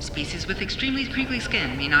 Species with extremely crinkly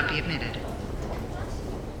skin may not be admitted.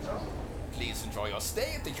 Please enjoy your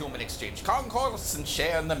stay at the Human Exchange Concourse and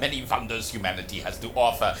share in the many wonders humanity has to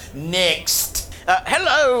offer. Next!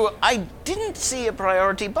 Hello, I didn't see a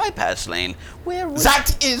priority bypass lane. Where was...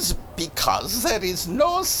 That is because there is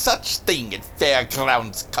no such thing at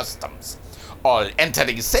Fairgrounds Customs. All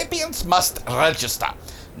entering Sapiens must register.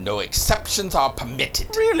 No exceptions are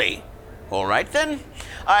permitted. Really? All right then.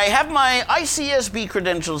 I have my ICSB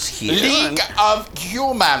credentials here. League of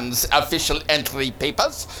Humans official entry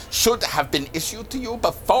papers should have been issued to you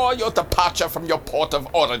before your departure from your port of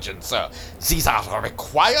origin, sir. These are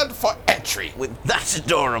required for entry. Well, that's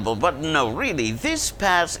adorable, but no, really, this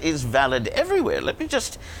pass is valid everywhere. Let me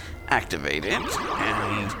just activate it, and...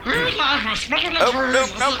 Oh,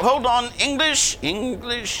 no, hold on. English.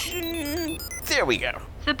 There we go.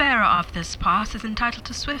 The bearer of this pass is entitled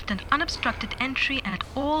to swift and unobstructed entry at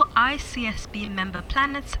all ICSB member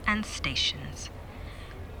planets and stations.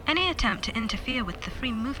 Any attempt to interfere with the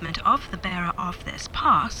free movement of the bearer of this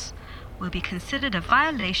pass will be considered a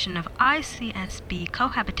violation of ICSB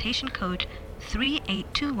Cohabitation Code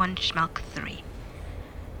 3821 Schmelk 3.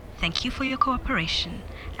 Thank you for your cooperation,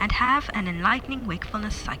 and have an enlightening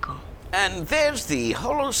wakefulness cycle. And there's the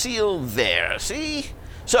holoseal there, see?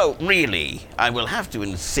 So, really, I will have to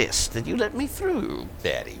insist that you let me through.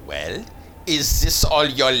 Very well. Is this all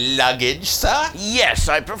your luggage, sir? Yes,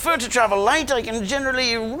 I prefer to travel light. I can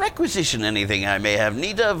generally requisition anything I may have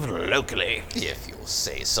need of locally. If you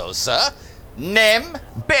say so, sir. Name?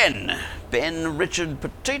 Ben. Ben Richard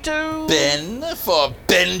Potato. Ben for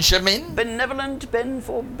Benjamin? Benevolent. Ben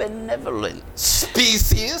for benevolent.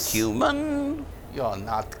 Species? Human. You're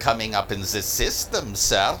not coming up in the system,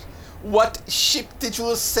 sir. What ship did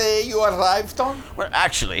you say you arrived on? Well,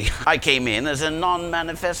 actually, I came in as a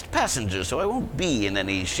non-manifest passenger, so I won't be in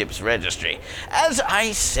any ship's registry. As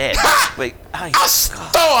I said... Wait, A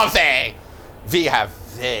stowaway! We have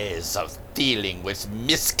ways of dealing with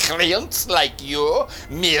miscreants like you,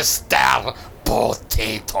 Mr.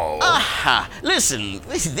 Potato. Aha! Listen,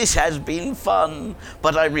 this has been fun,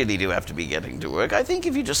 but I really do have to be getting to work. I think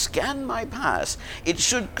if you just scan my pass, it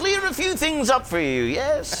should clear a few things up for you,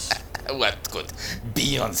 yes? What could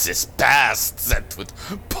be on this past that would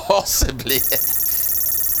possibly...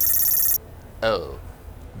 Oh.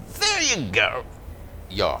 There you go.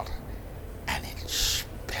 You're an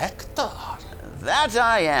inspector. That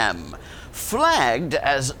I am. Flagged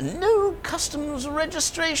as no customs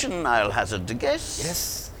registration, I'll hazard to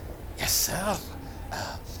guess. Yes, sir.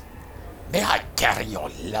 May I carry your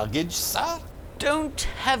luggage, sir? Don't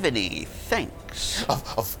have any, thanks.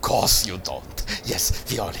 Of course you don't. Yes,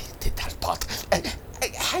 we already did that part.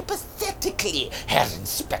 Hypothetically, Herr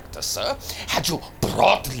Inspector, sir, had you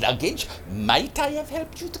brought luggage, might I have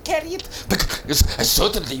helped you to carry it? Because I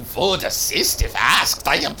certainly would assist if asked.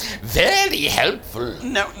 I am very helpful.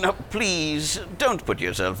 No, please, don't put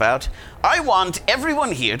yourself out. I want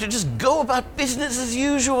everyone here to just go about business as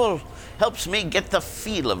usual. Helps me get the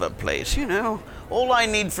feel of a place, you know. All I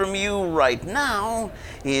need from you right now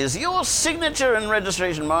is your signature and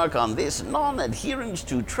registration mark on this non-adherence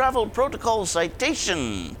to travel protocol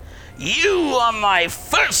citation. You are my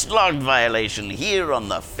first logged violation here on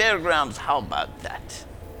the fairgrounds. How about that?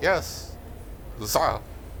 Yes, sir.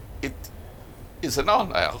 It is an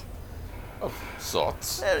honor of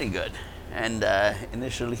sorts. Very good. And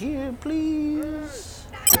initial here, please.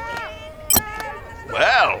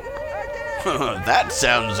 Well, that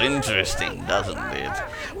sounds interesting, doesn't it?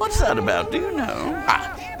 What's that about? Do you know?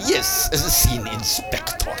 Yes, Scene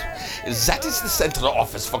Inspector. That is the Central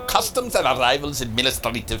Office for Customs and Arrivals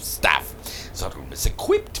Administrative Staff. The room is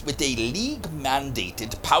equipped with a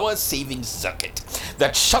league-mandated power-saving circuit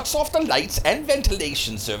that shuts off the lights and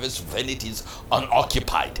ventilation service when it is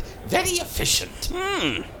unoccupied. Very efficient.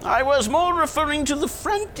 I was more referring to the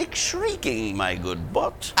frantic shrieking, my good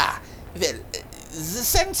bot. Well, the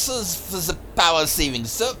sensors for the power-saving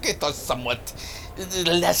circuit are somewhat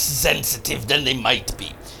less sensitive than they might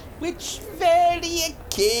be, which very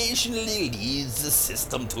occasionally leads the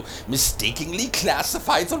system to mistakenly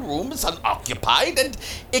classify the room as unoccupied and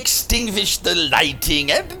extinguish the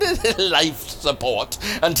lighting and the life support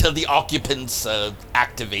until the occupants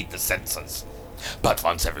activate the sensors. But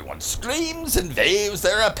once everyone screams and waves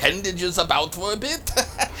their appendages about for a bit,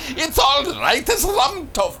 it's all right as rum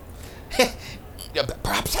tough.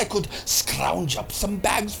 Perhaps I could scrounge up some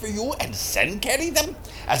bags for you and then carry them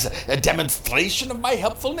as a demonstration of my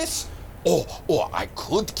helpfulness? Or I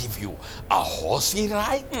could give you a horsey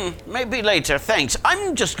ride? Maybe later, thanks.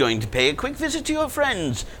 I'm just going to pay a quick visit to your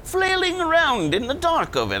friends, flailing around in the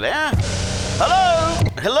dark over there. Hello?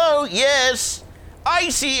 Hello? Yes?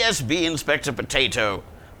 ICSB Inspector Potato.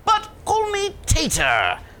 But call me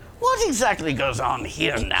Tater. What exactly goes on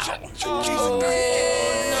here now?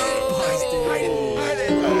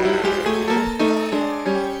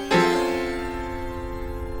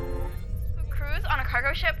 Cruise on a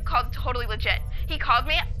cargo ship called Totally Legit. He called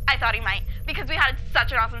me, I thought he might, because we had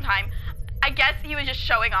such an awesome time. I guess he was just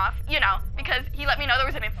showing off, because he let me know there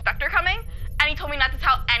was an inspector coming, and he told me not to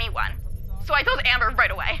tell anyone. So I told Amber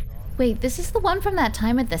right away. Wait, this is the one from that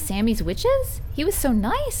time at the Sammy's Witches? He was so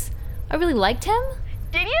nice. I really liked him.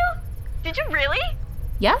 Did you? Did you really?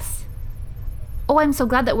 Yes? Oh, I'm so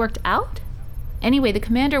glad that worked out. Anyway, the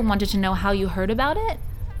commander wanted to know how you heard about it.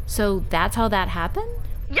 So that's how that happened?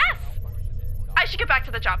 Yes! I should get back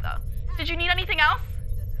to the job, though. Did you need anything else?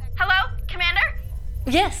 Hello, Commander?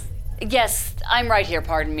 Yes, I'm right here,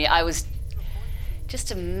 pardon me. I was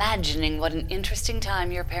just imagining what an interesting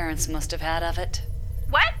time your parents must have had of it.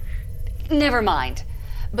 What? Never mind.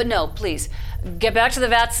 But no, please, get back to the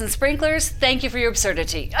vats and sprinklers. Thank you for your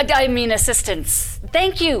absurdity. I mean assistance.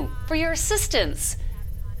 Thank you for your assistance.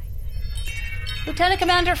 Lieutenant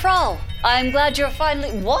Commander Frall, I'm glad you're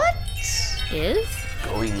finally... What is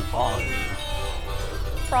going on?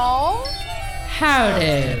 Frall?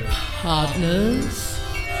 Howdy, partners.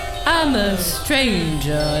 I'm a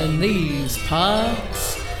stranger in these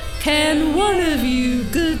parts. Can one of you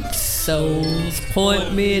good souls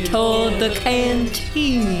point me toward the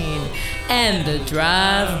canteen and the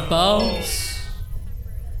drive boss?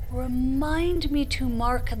 Remind me to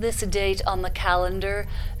mark this date on the calendar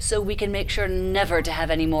so we can make sure never to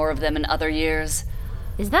have any more of them in other years.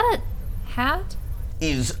 Is that a hat?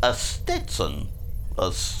 Is a Stetson.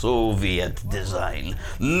 A Soviet design.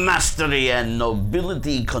 Mastery and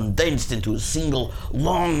nobility condensed into a single,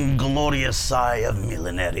 long, glorious sigh of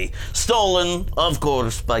millenary. Stolen, of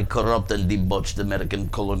course, by corrupt and debauched American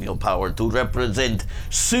colonial power to represent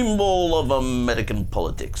symbol of American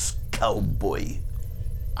politics. Cowboy.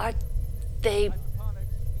 Are they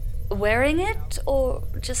wearing it or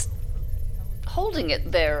just holding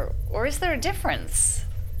it there? Or is there a difference?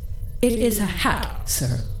 It is a hat,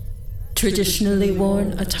 sir. Traditionally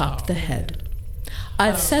worn atop the head.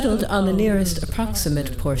 I've settled on the nearest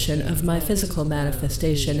approximate portion of my physical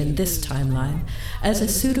manifestation in this timeline as a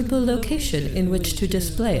suitable location in which to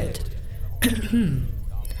display it.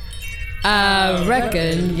 I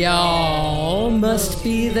reckon y'all must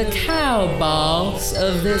be the cow boss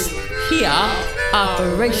of this here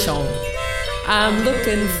operation. I'm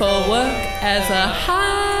looking for work as a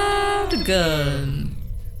hired gun.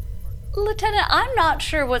 Lieutenant, I'm not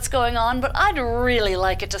sure what's going on, but I'd really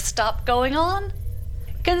like it to stop going on.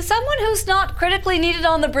 Can someone who's not critically needed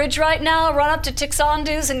on the bridge right now run up to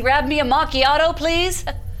Tixandu's and grab me a macchiato, please?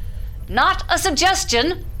 Not a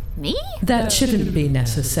suggestion. Me? That shouldn't be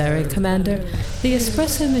necessary, Commander. The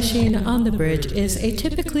espresso machine on the bridge is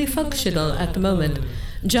atypically functional at the moment.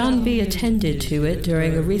 John B. attended to it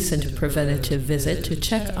during a recent preventative visit to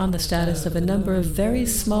check on the status of a number of very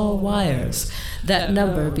small wires, that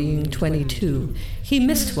number being 22. He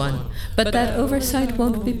missed one, but that oversight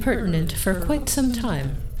won't be pertinent for quite some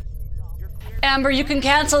time. Amber, you can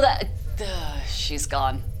cancel that. She's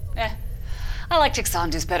gone. I like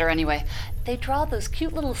Tixandu's better anyway. They draw those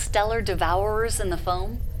cute little stellar devourers in the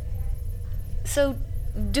foam. So,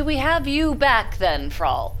 do we have you back then,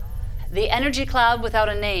 Frall? The energy cloud without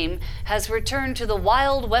a name has returned to the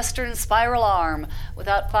wild western spiral arm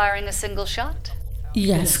without firing a single shot?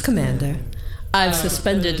 Yes, Commander. I've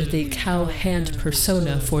suspended the cow-hand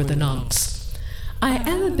persona for the nonce. I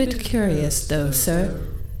am a bit curious, though, sir.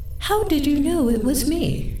 How did you know it was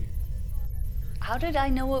me? How did I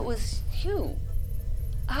know it was you?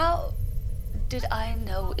 How did I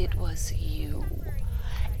know it was you?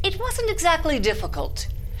 It wasn't exactly difficult.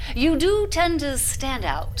 You do tend to stand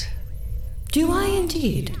out. Do I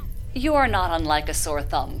indeed? You are not unlike a sore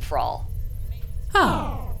thumb, Frall.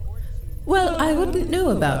 Ah. Well, I wouldn't know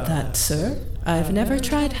about that, sir. I've never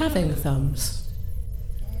tried having thumbs.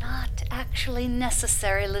 Not actually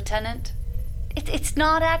necessary, Lieutenant. It's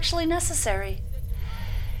not actually necessary.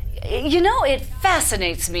 You know, it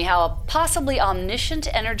fascinates me how a possibly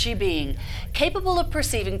omniscient energy being, capable of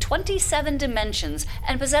perceiving 27 dimensions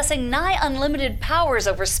and possessing nigh unlimited powers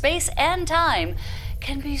over space and time,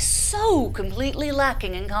 can be so completely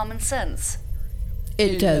lacking in common sense.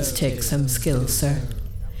 It does take some skill, sir.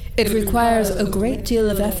 It requires a great deal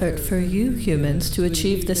of effort for you humans to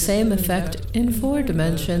achieve the same effect in 4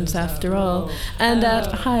 dimensions, after all, and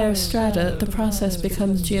at higher strata, the process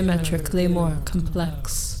becomes geometrically more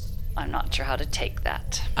complex. I'm not sure how to take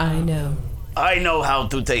that. I know. I know how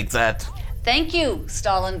to take that. Thank you,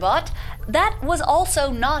 Stalinbot. That was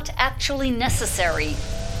also not actually necessary.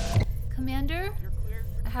 Commander,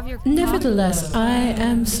 I have your... Nevertheless, I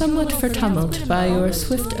am somewhat vertummeled by your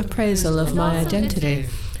swift appraisal of my identity.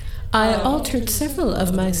 I altered several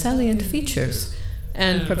of my salient features,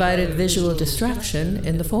 and provided visual distraction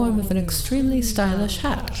in the form of an extremely stylish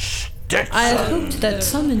hat. I had hoped that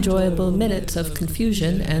some enjoyable minutes of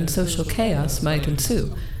confusion and social chaos might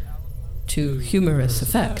ensue. To humorous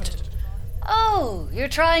effect. Oh, you're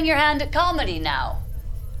trying your hand at comedy now.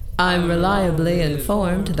 I'm reliably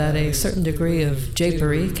informed that a certain degree of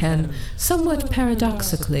japery can, somewhat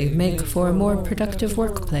paradoxically, make for a more productive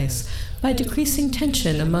workplace by decreasing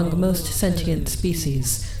tension among most sentient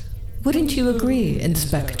species. Wouldn't you agree,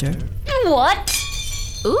 Inspector? What?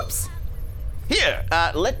 Oops. Here,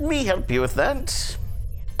 let me help you with that.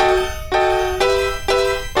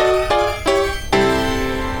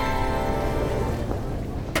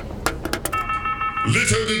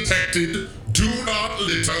 Litter detected. Do not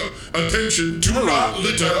litter. Attention, do not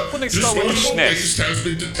litter. Disposable waste has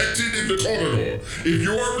been detected in the corridor. If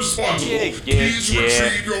you are responsible, please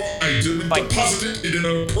retrieve your item and deposit it in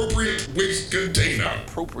an appropriate waste container.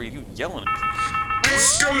 Appropriate? You yelling?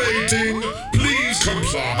 Escalating. Please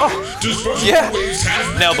comply. Disposable waste has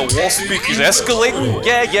been Now the wall speaker's escalating?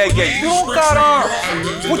 Yeah. You don't got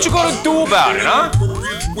arms. What you gonna do about it, huh?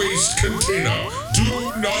 Appropriate waste container.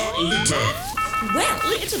 Do not litter. Well,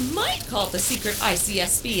 it might call the secret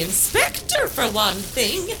ICSB inspector for one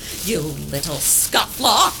thing, you little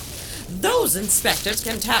scufflaw. Those inspectors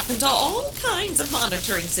can tap into all kinds of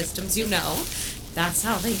monitoring systems, you know. That's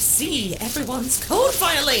how they see everyone's code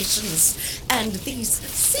violations. And these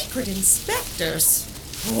secret inspectors,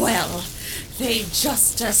 well, they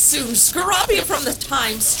just as soon scrub you from the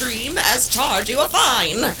time stream as charge you a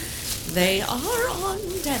fine. They are on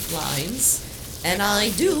deadlines, and I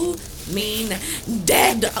do mean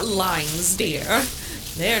deadlines, dear.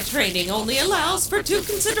 Their training only allows for 2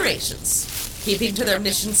 considerations: keeping to their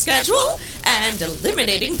mission schedule and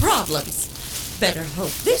eliminating problems. Better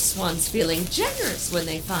hope this one's feeling generous when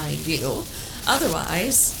they find you.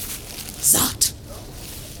 Otherwise, Zot.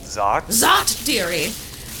 Zot? Zot, dearie.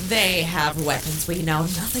 They have weapons we know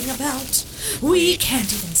nothing about. We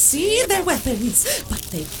can't even see their weapons, but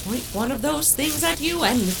they point one of those things at you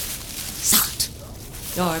and... Zot.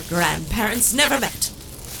 Your grandparents never met.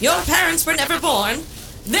 Your parents were never born.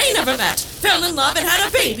 They never met, fell in love, and had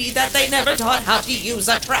a baby that they never taught how to use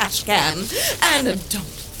a trash can. And don't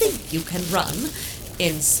think you can run.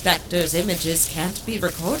 Inspectors' images can't be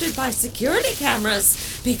recorded by security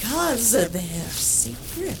cameras because they're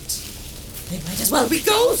secret. They might as well be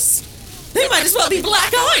ghosts. They might as well be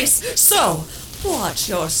black eyes. So, watch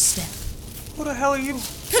your step. What the hell are you...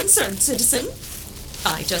 Concerned citizen.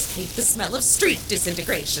 I just hate the smell of street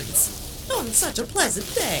disintegrations on such a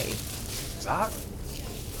pleasant day. Zot?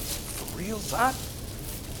 For real, Zot?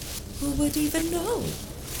 Who would even know?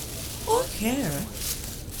 Or care?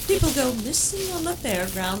 People go missing on the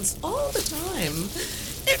fairgrounds all the time.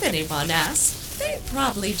 If anyone asks, they'd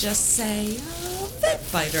probably just say, Vet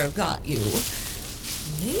Fighter got you.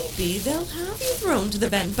 Maybe they'll have you thrown to the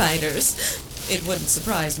Vet Fighters. It wouldn't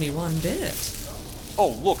surprise me one bit.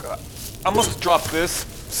 Oh, look, I must have dropped this.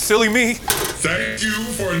 Silly me. Thank you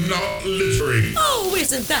for not littering. Oh,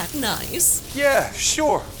 isn't that nice? Yeah,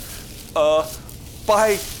 sure. Bye.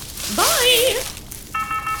 Bye.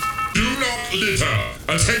 Do not litter.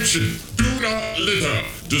 Attention, do not litter.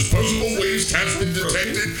 Disposable waste has been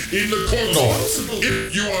detected in the corridor.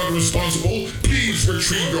 If you are responsible, please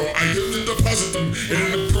retrieve your items and deposit them in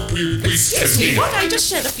an appropriate waste Excuse me, container. what? I just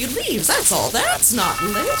shed a few leaves, that's all. That's not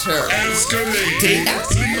litter. Escalating.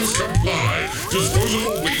 Please comply.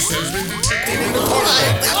 Disposable waste has been detected in the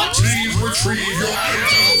corridor. Please retrieve your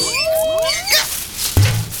items.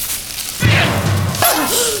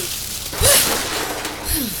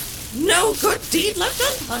 No good deed left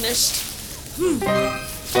unpunished.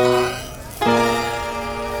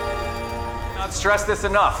 Not stress this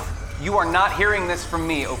enough. You are not hearing this from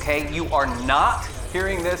me, okay? You are not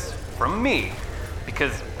hearing this from me.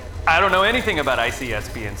 Because I don't know anything about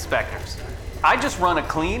ICSB inspectors. I just run a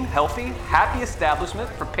clean, healthy, happy establishment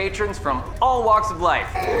for patrons from all walks of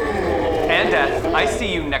life. And death. I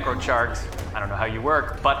see you, Necrochargs. I don't know how you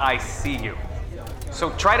work, but I see you.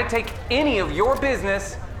 So try to take any of your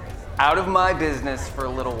business out of my business for a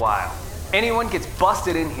little while. Anyone gets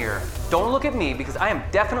busted in here, don't look at me because I am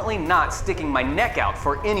definitely not sticking my neck out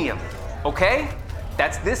for any of it, okay?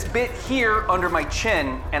 That's this bit here under my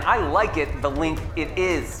chin, and I like it the length it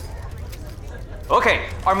is. Okay,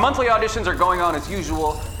 our monthly auditions are going on as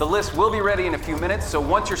usual. The list will be ready in a few minutes, so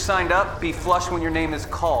once you're signed up, be flush when your name is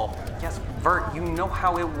called. Yes, Vert, you know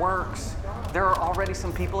how it works. There are already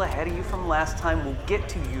some people ahead of you from last time. We'll get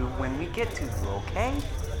to you when we get to you, okay?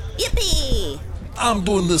 Yippee! I'm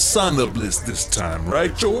doing the sign-up list this time,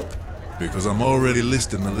 right, Jorp? Because I'm already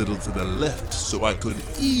listing a little to the left, so I could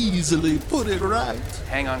easily put it right.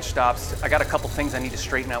 Hang on, Stops. I got a couple things I need to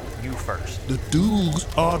straighten out with you first. The dudes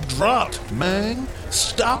are dropped, man.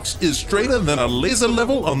 Stops is straighter than a laser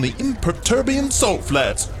level on the imperturbian salt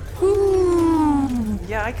flats.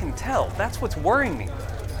 Yeah, I can tell. That's what's worrying me.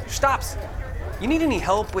 Stops. You need any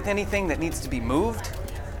help with anything that needs to be moved?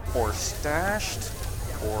 Or stashed?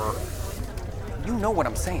 Or... you know what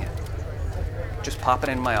I'm saying. Just pop it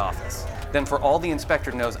in my office. Then for all the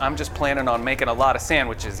inspector knows, I'm just planning on making a lot of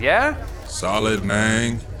sandwiches, yeah? Solid,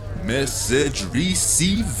 man. Message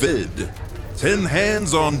received. 10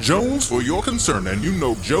 hands on Jones for your concern, and you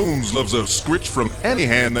know Jones loves a scritch from any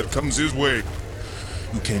hand that comes his way.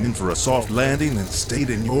 You came in for a soft landing and stayed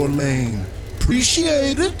in your lane.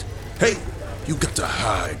 Appreciate it. Hey, you got to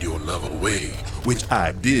hide your love away, which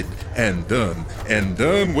I did and done,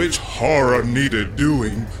 which horror needed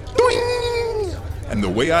doing. Doing! And the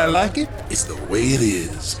way I like it is the way it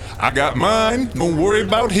is. I got mine, don't worry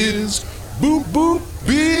about his. Boop, boop,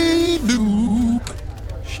 be doop.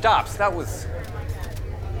 Stops, that was...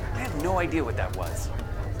 I have no idea what that was.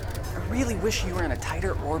 I really wish you were in a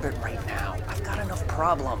tighter orbit right now. I've got enough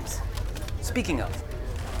problems. Speaking of,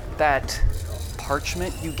 that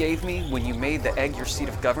parchment you gave me when you made the egg your seat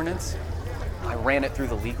of governance, I ran it through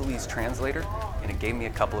the legalese translator, and it gave me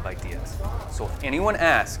a couple of ideas. So if anyone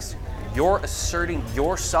asks, you're asserting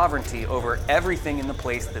your sovereignty over everything in the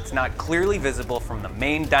place that's not clearly visible from the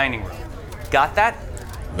main dining room. Got that?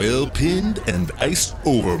 Well pinned and iced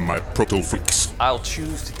over, my proto-freaks. I'll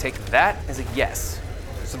choose to take that as a yes.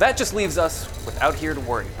 So that just leaves us without here to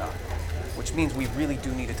worry about, which means we really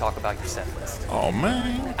do need to talk about your set list. Oh,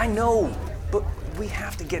 man. I know, but we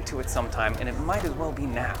have to get to it sometime, and it might as well be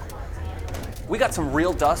now. We got some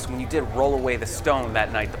real dust when you did roll away the stone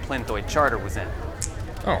that night the Plinthoid Charter was in.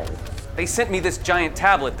 Oh. They sent me this giant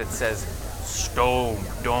tablet that says, "Stone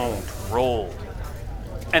don't roll."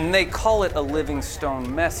 And they call it a living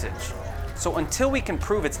stone message. So until we can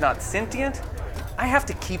prove it's not sentient, I have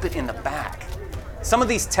to keep it in the back. Some of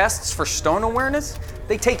these tests for stone awareness,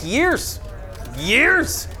 they take years.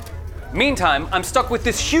 Years! Meantime, I'm stuck with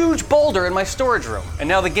this huge boulder in my storage room, and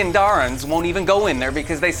now the Gindarans won't even go in there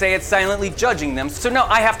because they say it's silently judging them, so now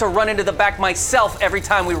I have to run into the back myself every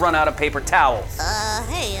time we run out of paper towels.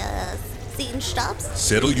 Hey, Seton Stops?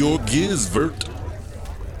 Settle your gears, Vert.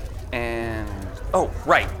 And... oh,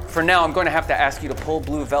 right. For now, I'm going to have to ask you to pull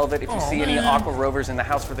Blue Velvet if you see any Aqua Rovers in the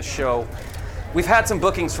house for the show. We've had some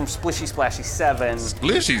bookings from Splishy Splashy 7.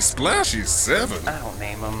 Splishy Splashy 7? I don't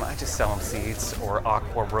name them. I just sell them seats or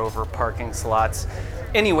Aqua Rover parking slots.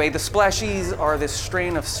 Anyway, the Splashies are this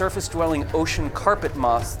strain of surface-dwelling ocean carpet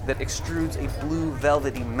moths that extrudes a blue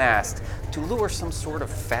velvety mast to lure some sort of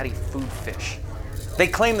fatty food fish. They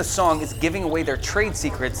claim the song is giving away their trade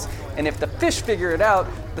secrets, and if the fish figure it out,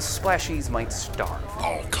 the Splashies might starve.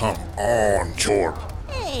 Oh, come on, Jorp.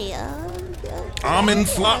 Hey, I'm in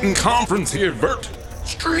Flotten Conference here, Vert.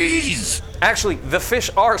 Strees! Actually, the fish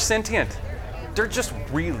are sentient. They're just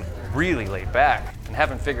really, really laid back and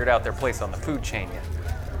haven't figured out their place on the food chain yet.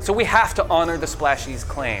 So we have to honor the Splashies'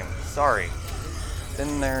 claim. Sorry.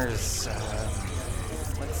 Then there's,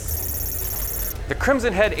 The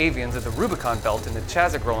Crimson Head avians of the Rubicon Belt and the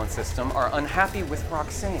Chazagrolan system are unhappy with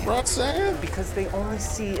Roxanne. Roxanne? Because they only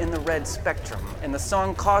see in the red spectrum, and the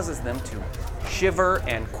song causes them to shiver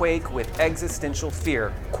and quake with existential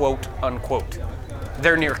fear, quote unquote.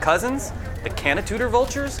 Their near cousins, the Canitutor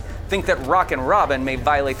Vultures, think that Rock and Robin may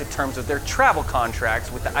violate the terms of their travel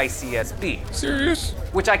contracts with the ICSB. Serious?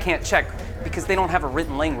 Which I can't check because they don't have a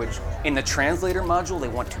written language. In the translator module they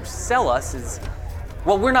want to sell us is...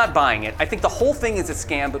 Well, we're not buying it. I think the whole thing is a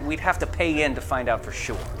scam, but we'd have to pay in to find out for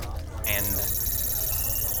sure. And...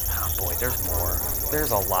 oh boy, there's more. There's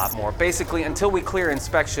a lot more. Basically, until we clear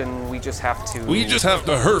inspection, we just have to... We just have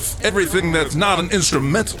to herf everything that's not an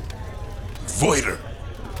instrumental. Voider.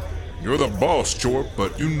 You're the boss, Chorp,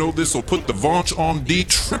 but you know this'll put the Vaunch on D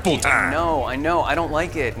triple time. I know. I don't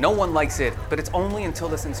like it. No one likes it, but it's only until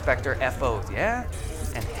this inspector FOs, yeah?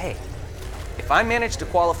 And hey, if I manage to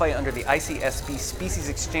qualify under the ICSB Species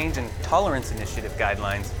Exchange and Tolerance Initiative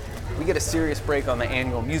guidelines, we get a serious break on the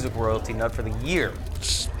annual music royalty nut for the year.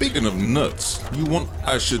 Speaking of nuts, you want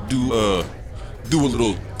I should do a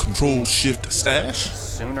little control-shift stash?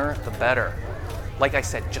 Sooner the better. Like I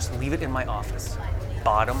said, just leave it in my office.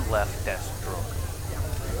 Bottom left desk drawer.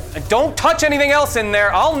 And don't touch anything else in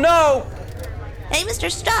there, I'll know! Hey,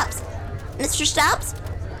 Mr. Stops. Mr. Stops?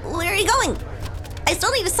 Where are you going? I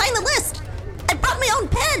still need to sign the list. I brought my own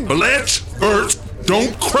pen. Blanche, Bert,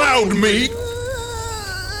 don't crowd me!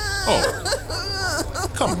 Oh.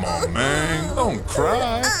 Come on, man. Don't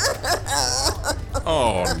cry.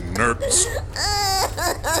 Oh, nerds.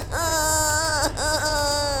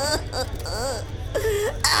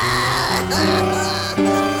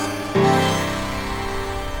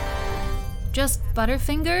 Just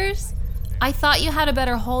Butterfingers? I thought you had a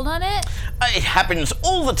better hold on it. It happens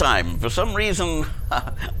all the time. For some reason,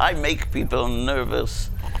 I make people nervous.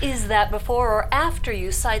 Is that before or after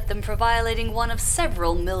you cite them for violating one of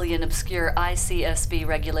several million obscure ICSB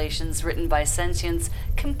regulations written by sentients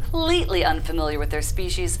completely unfamiliar with their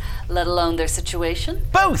species, let alone their situation?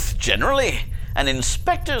 Both, generally. An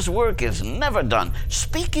inspector's work is never done.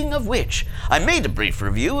 Speaking of which, I made a brief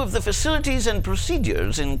review of the facilities and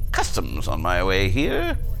procedures in customs on my way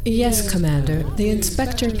here. Yes, Commander. The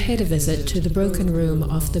inspector paid a visit to the broken room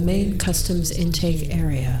off the main customs intake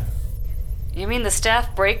area. You mean the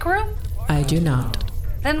staff break room? I do not.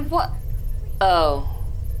 Then what? Oh.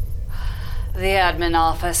 The admin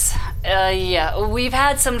office. Yeah, we've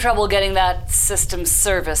had some trouble getting that system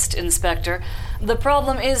serviced, Inspector. The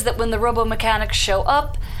problem is that when the robo-mechanics show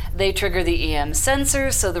up, they trigger the EM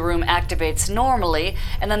sensors so the room activates normally,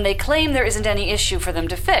 and then they claim there isn't any issue for them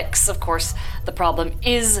to fix. Of course, the problem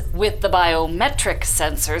is with the biometric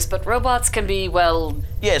sensors, but robots can be, well...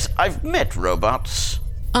 Yes, I've met robots.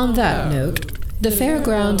 On that note, the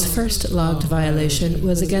Fairground's first logged violation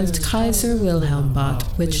was against Kaiser Wilhelm Bot,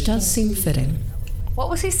 which does seem fitting. What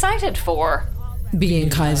was he cited for? Being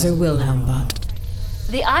Kaiser Wilhelm Bot.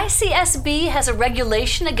 The ICSB has a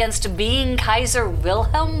regulation against being Kaiser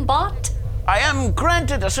Wilhelm Bot? I am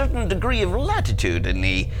granted a certain degree of latitude in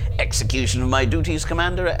the execution of my duties,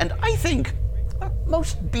 Commander, and I think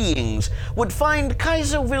most beings would find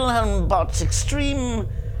Kaiser Wilhelm Bot's extreme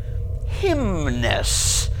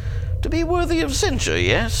himness to be worthy of censure,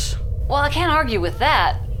 yes? Well, I can't argue with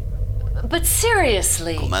that. But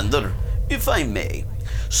seriously... Commander, if I may,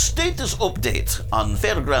 status update on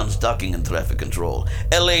Fairgrounds docking and traffic control.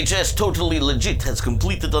 LHS Totally Legit has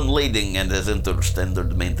completed unlading and has entered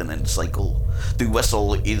standard maintenance cycle. The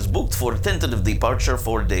vessel is booked for tentative departure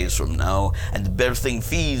 4 days from now, and berthing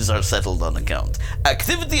fees are settled on account.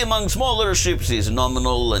 Activity among smaller ships is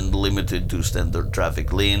nominal and limited to standard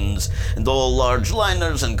traffic lanes, and all large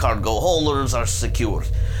liners and cargo haulers are secure.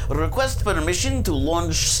 Request permission to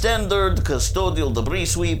launch standard custodial debris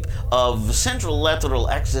sweep of central lateral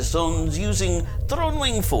access zones using Throne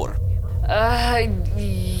Wing 4.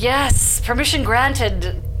 Yes, permission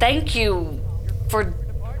granted. Thank you for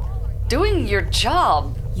doing your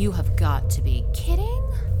job. You have got to be kidding.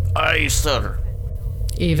 Aye, sir.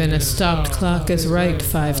 Even a stopped clock is right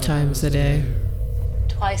 5 times a day.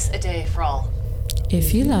 Twice a day, Frall.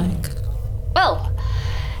 If you like. Well,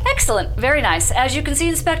 excellent. Very nice. As you can see,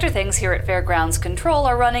 Inspector, things here at Fairgrounds Control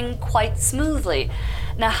are running quite smoothly.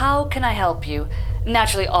 Now, how can I help you?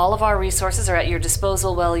 Naturally, all of our resources are at your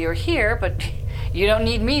disposal while you're here, but you don't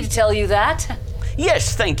need me to tell you that.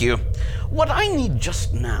 Yes, thank you. What I need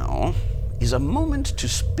just now is a moment to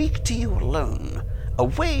speak to you alone,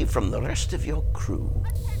 away from the rest of your crew.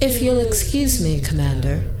 If you'll excuse me,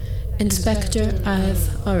 Commander. Inspector,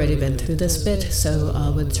 I've already been through this bit, so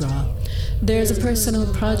I'll withdraw. There's a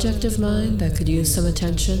personal project of mine that could use some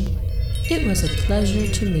attention. It was a pleasure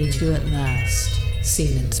to meet you at last.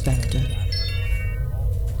 Scene Inspector.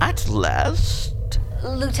 At last?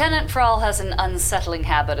 Lieutenant Frall has an unsettling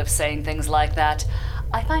habit of saying things like that.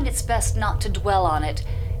 I find it's best not to dwell on it.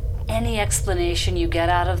 Any explanation you get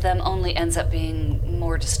out of them only ends up being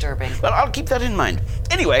more disturbing. Well, I'll keep that in mind.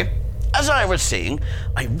 Anyway, as I was saying,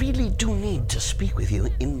 I really do need to speak with you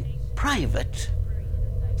in private.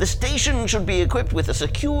 The station should be equipped with a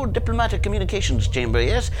secure diplomatic communications chamber,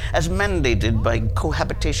 yes, as mandated by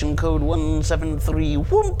Cohabitation Code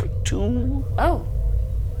 173-2. Oh.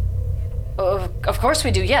 Of course we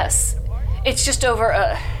do, yes. It's just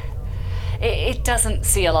over, it doesn't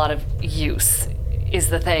see a lot of use, is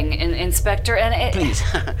the thing, Inspector, and it... Please,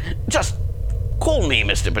 just call me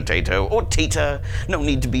Mr. Potato, or Tater. No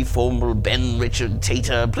need to be formal. Ben Richard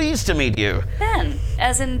Tater. Pleased to meet you. Ben,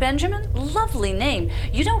 as in Benjamin? Lovely name.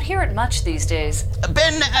 You don't hear it much these days.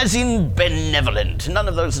 Ben as in benevolent. None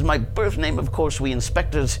of those is my birth name, of course. We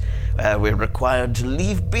inspectors, we're required to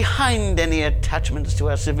leave behind any attachments to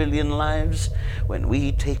our civilian lives when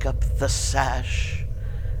we take up the sash.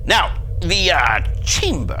 Now, the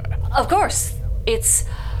chamber. Of course. It's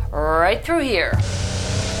right through here.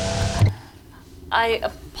 I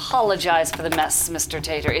apologize for the mess, Mr.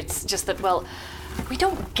 Tater. It's just that, well, we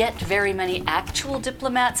don't get very many actual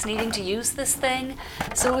diplomats needing to use this thing,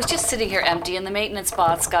 so it was just sitting here empty, and the maintenance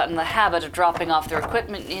bots got in the habit of dropping off their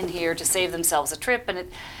equipment in here to save themselves a trip, and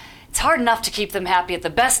it's hard enough to keep them happy at the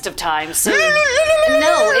best of times, so...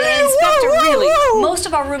 No, Inspector, really, most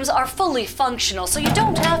of our rooms are fully functional, so you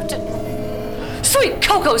don't have to... Sweet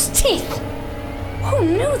Coco's teeth! Who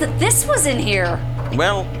knew that this was in here?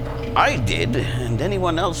 Well, I did, and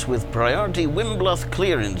anyone else with priority Wimbluth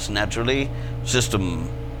clearance, naturally. System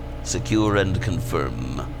secure and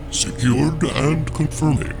confirm. Secured and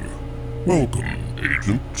confirming. Welcome,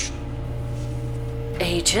 Agent.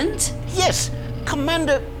 Agent? Yes,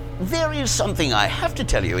 Commander, there is something I have to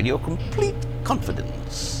tell you in your complete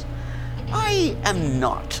confidence. I am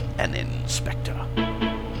not an inspector.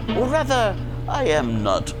 Or rather, I am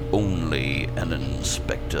not only an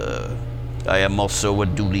inspector. I am also a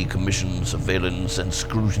duly commissioned surveillance and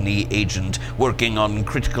scrutiny agent working on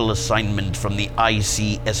critical assignment from the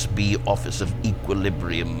ICSB Office of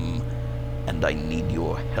Equilibrium, and I need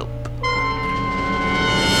your help.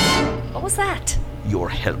 What was that? Your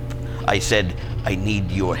help. I said, I need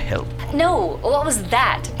your help. No, what was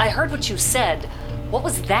that? I heard what you said. What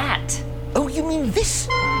was that? Oh, you mean this?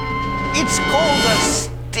 It's called a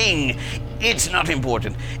sting. It's not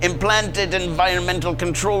important. Implanted environmental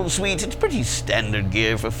control suite. It's pretty standard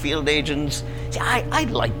gear for field agents. See, I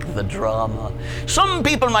like the drama. Some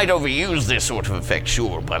people might overuse this sort of effect,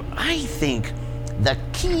 sure, but I think the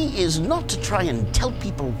key is not to try and tell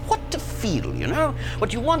people what to feel, you know?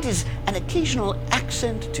 What you want is an occasional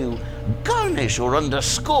accent to garnish or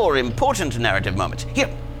underscore important narrative moments. Here,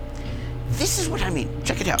 this is what I mean.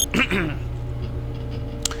 Check it out.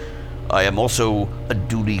 I am also a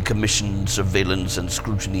duly commissioned surveillance and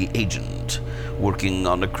scrutiny agent, working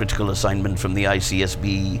on a critical assignment from the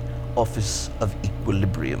ICSB Office of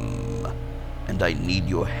Equilibrium, and I need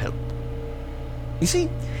your help. You see,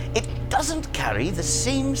 it doesn't carry the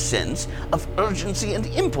same sense of urgency and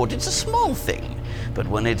import. It's a small thing, but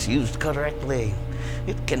when it's used correctly,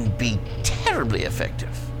 it can be terribly effective.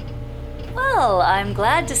 Well, I'm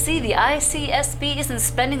glad to see the ICSB isn't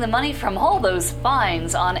spending the money from all those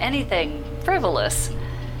fines on anything frivolous.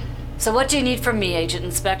 So what do you need from me, Agent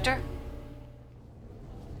Inspector?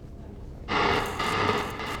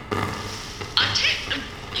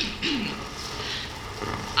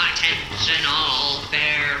 Attention all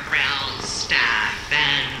fairground staff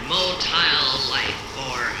and motile life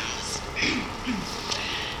forms.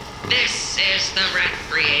 This is the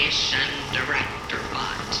Recreation Director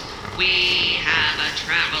Bot. We have a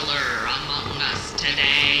traveler among us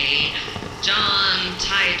today. John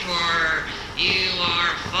Titor, you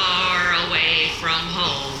are far away from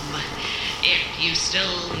home. If you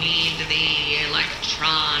still need the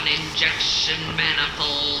electron injection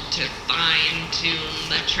manifold to fine-tune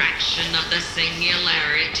the traction of the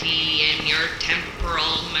singularity in your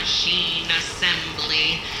temporal machine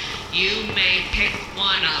assembly, you may pick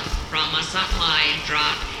one up from a supply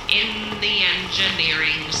drop in the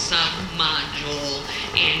engineering submodule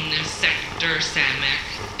in Sector Samek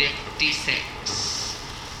 56.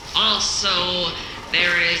 Also,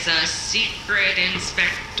 there is a secret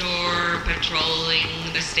inspector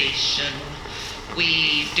patrolling the station.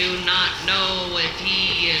 We do not know if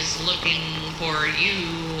he is looking for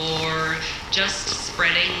you or just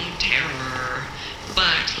spreading terror,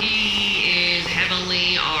 but he is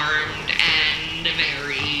heavily armed and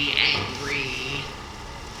very angry.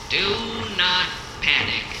 Do not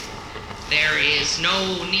panic. There is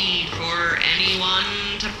no need for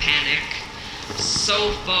anyone to panic.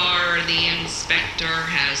 So far, the inspector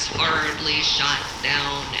has hardly shot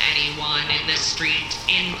down anyone in the street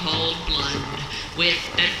in cold blood with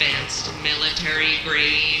advanced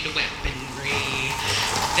military-grade weaponry.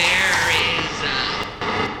 There is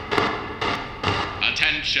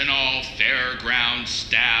Attention all fairground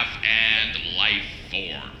staff and life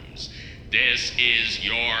forms. This is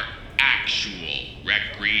your actual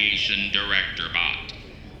Recreation Director Bot.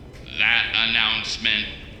 That announcement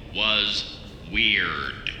was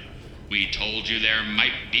weird. We told you there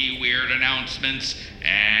might be weird announcements,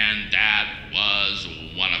 and that was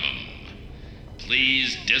one of them.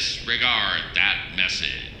 Please disregard that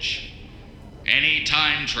message. Any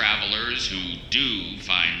time travelers who do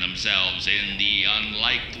find themselves in the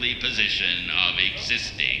unlikely position of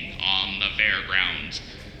existing on the fairgrounds,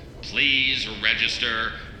 please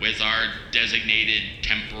register with our designated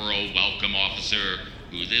temporal welcome officer,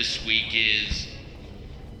 who this week is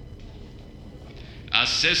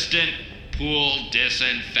Assistant Pool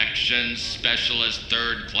Disinfection Specialist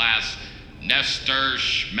 3rd Class Nestor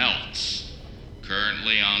Schmeltz,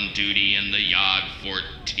 currently on duty in the Yod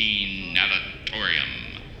 14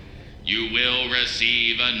 Natatorium. You will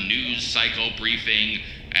receive a news cycle briefing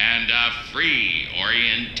and a free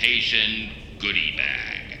orientation goodie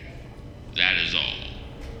bag. That is all.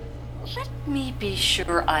 Let me be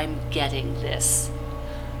sure I'm getting this.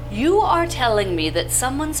 You are telling me that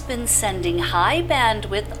someone's been sending high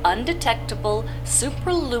bandwidth, undetectable,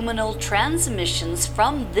 supraluminal transmissions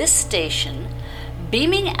from this station,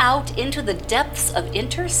 beaming out into the depths of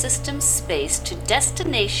intersystem space to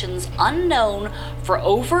destinations unknown for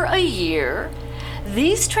over a year.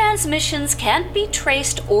 These transmissions can't be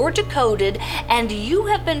traced or decoded, and you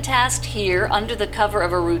have been tasked here under the cover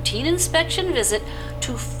of a routine inspection visit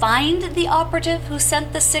to find the operative who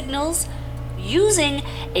sent the signals, using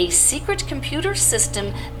a secret computer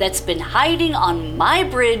system that's been hiding on my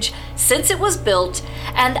bridge since it was built,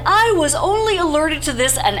 and I was only alerted to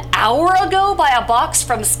this an hour ago by a box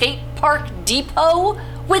from Skate Park Depot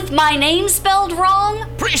with my name spelled wrong?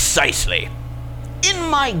 Precisely. In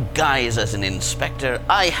my guise as an inspector,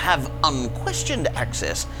 I have unquestioned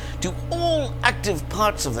access to all active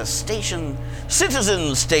parts of the station.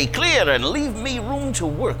 Citizens, stay clear and leave me room to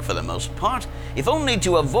work for the most part, if only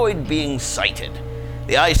to avoid being cited.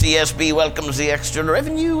 The ICSB welcomes the extra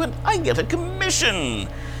revenue and I get a commission.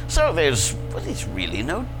 So there's really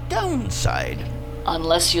no downside.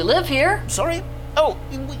 Unless you live here. Sorry? Oh,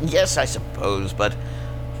 yes, I suppose, but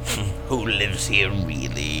who lives here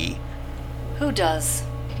really? Who does?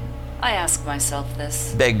 I ask myself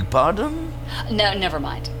this. Beg pardon? No, never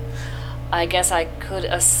mind. I guess I could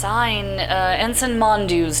assign Ensign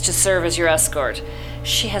Mondews to serve as your escort.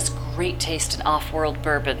 She has great taste in off-world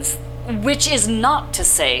bourbons, which is not to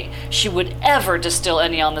say she would ever distill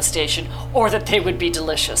any on the station, or that they would be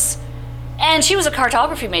delicious. And she was a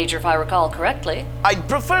cartography major, if I recall correctly. I'd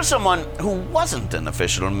prefer someone who wasn't an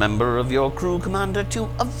official member of your crew, Commander, to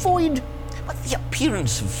avoid the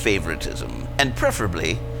appearance of favoritism, and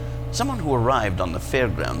preferably someone who arrived on the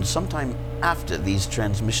fairgrounds sometime after these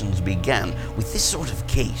transmissions began. With this sort of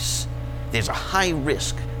case, there's a high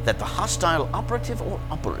risk that the hostile operative or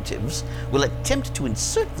operatives will attempt to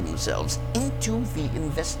insert themselves into the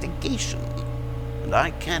investigation. And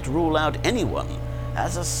I can't rule out anyone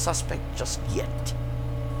as a suspect just yet.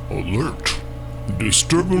 Alert.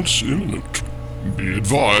 Disturbance imminent. Be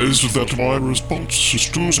advised that my response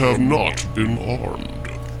systems have not been armed.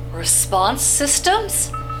 Response systems?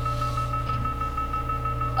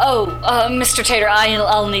 Oh, Mr. Tater,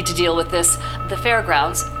 I'll need to deal with this. The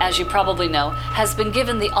fairgrounds, as you probably know, has been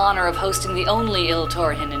given the honor of hosting the only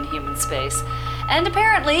Iltorian in human space. And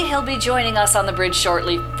apparently he'll be joining us on the bridge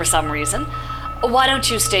shortly for some reason. Why don't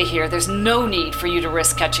you stay here? There's no need for you to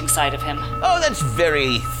risk catching sight of him. Oh, that's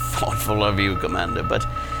very thoughtful of you, Commander, but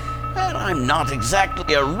I'm not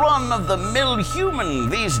exactly a run-of-the-mill human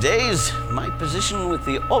these days. My position with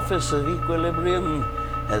the Office of Equilibrium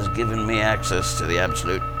has given me access to the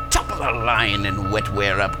absolute top of the line in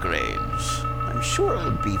wetware upgrades. I'm sure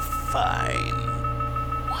I'll be fine.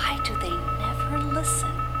 Why do they never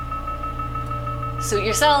listen? Suit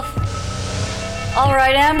yourself. All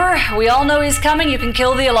right, Amber, we all know he's coming. You can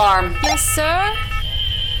kill the alarm. Yes, sir?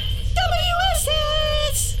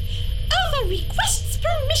 WSS! Alpha requests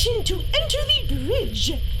permission to enter the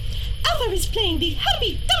bridge. Alpha is playing the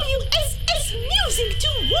happy WSS music to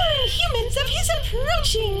warn humans of his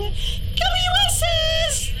approaching.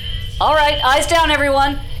 WSS! All right, eyes down,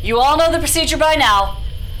 everyone. You all know the procedure by now.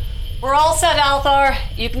 We're all set, Althar.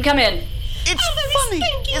 You can come in. It's funny,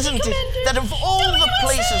 isn't it, that of all the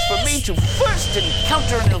places for me to first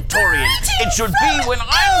encounter an Eltorian, it should be when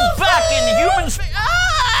I'm back in human space?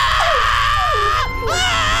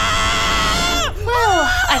 Well,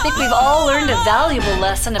 I think we've all learned a valuable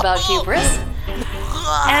lesson about hubris.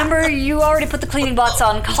 Amber, you already put the cleaning bots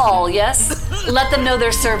on call, yes? Let them know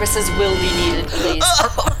their services will be needed, please.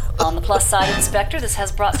 On the plus side, Inspector, this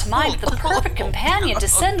has brought to mind the perfect companion to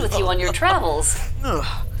send with you on your travels.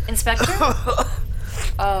 Inspector?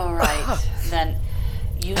 All right, then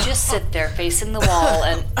you just sit there facing the wall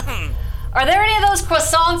and... Are there any of those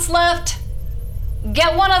croissants left?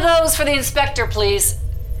 Get one of those for the Inspector, please.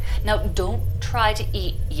 Now, don't try to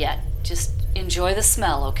eat yet. Just enjoy the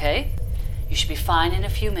smell, okay? You should be fine in a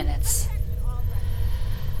few minutes.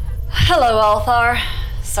 Hello, Althar.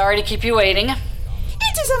 Sorry to keep you waiting.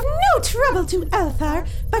 It is of no trouble to Althar,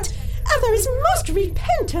 but Althar is most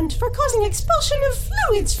repentant for causing expulsion of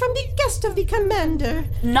fluids from the guest of the commander.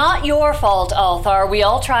 Not your fault, Althar. We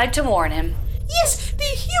all tried to warn him. Yes, the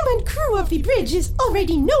human crew of the bridge is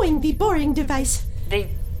already knowing the boring device.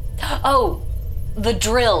 Oh, the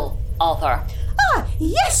drill, Althar. Ah,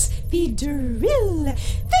 yes, the drill.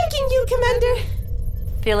 Thanking you, Commander.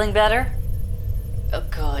 Feeling better? Oh,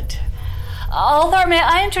 good. Althar, may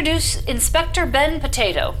I introduce Inspector Ben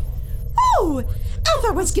Potato? Oh,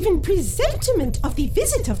 Althar was given presentiment of the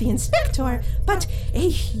visit of the Inspector, but a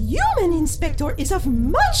human Inspector is of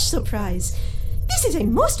much surprise. This is a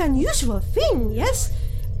most unusual thing, yes?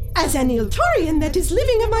 As an Eltorian that is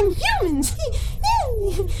living among humans,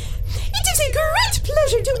 it is a great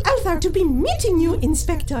pleasure to Althar to be meeting you,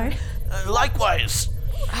 Inspector. Likewise.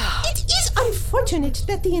 It is unfortunate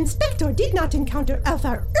that the Inspector did not encounter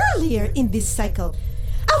Althar earlier in this cycle.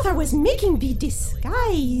 Althar was making the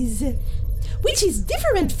disguise, which is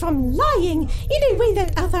different from lying in a way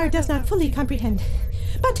that Althar does not fully comprehend.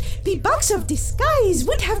 But the box of disguise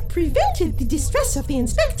would have prevented the distress of the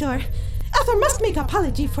Inspector. Althar must make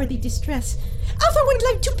apology for the distress. Althar would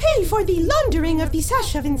like to pay for the laundering of the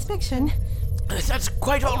sash of inspection. That's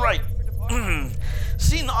quite all right.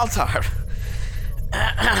 Seen Althar.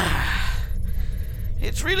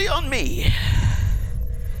 It's really on me.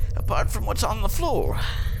 Apart from what's on the floor.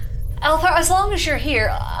 Althar, as long as you're here,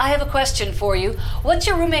 I have a question for you. What's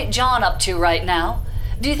your roommate John up to right now?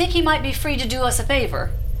 Do you think he might be free to do us a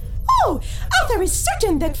favor? Oh, Althar is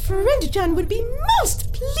certain that Friend John would be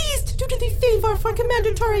most pleased to do the favor for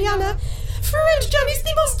Commander Toriana. Friend John is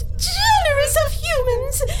the most generous of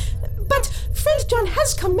humans. But Friend John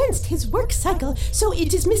has commenced his work cycle, so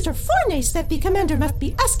it is Mr. Fornace that the commander must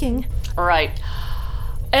be asking. Right.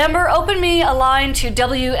 Amber, open me a line to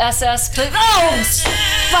WSS, please.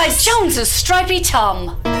 Oh! By Jones's stripy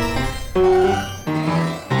tum!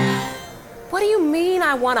 What do you mean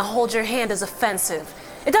I want to hold your hand is offensive?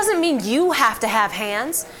 It doesn't mean you have to have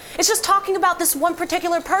hands. It's just talking about this one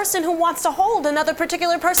particular person who wants to hold another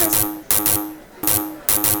particular person's...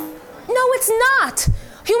 No, it's not!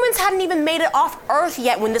 Humans hadn't even made it off Earth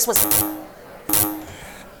yet when this was...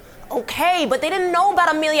 Okay, but they didn't know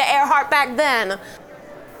about Amelia Earhart back then.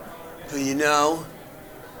 But you know,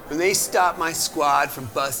 when they stopped my squad from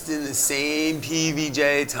busting the same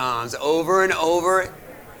PBJ toms over and over,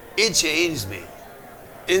 it changed me.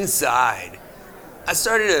 Inside. I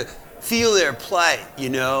started to feel their plight, you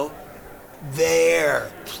know?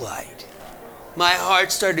 Their plight. My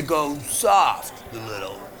heart started to go soft a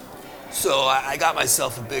little. So I got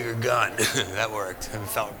myself a bigger gun. That worked. I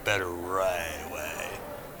felt better right away.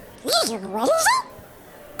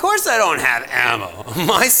 Of course I don't have ammo.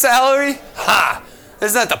 My salary? Ha!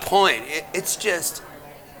 That's not the point. It's just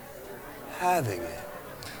having it.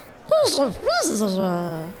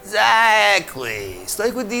 Exactly. It's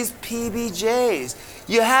like with these PBJs.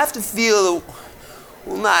 You have to feel the,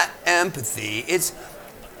 well, not empathy.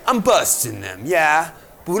 I'm busting them, yeah.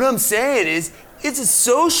 But what I'm saying is, it's a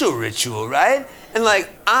social ritual, right? And like,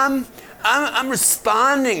 I'm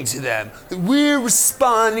responding to them. We're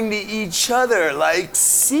responding to each other, like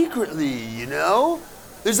secretly, you know?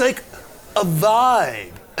 There's like a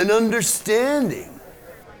vibe, an understanding.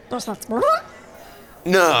 No.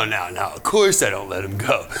 Of course I don't let them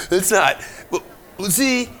go. That's not. Well,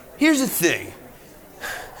 see, here's the thing.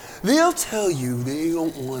 They'll tell you they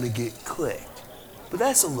don't want to get clicked, but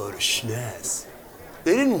that's a load of schnaz.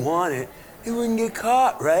 They didn't want it. They wouldn't get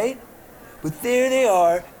caught, right? But there they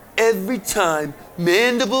are, every time,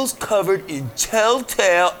 mandibles covered in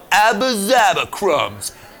telltale abba-zabba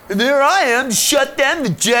crumbs. And there I am to shut them the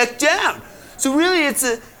jack down. So really it's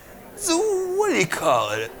a what do you call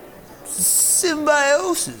it?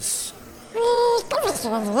 Symbiosis. Well,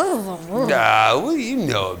 What do you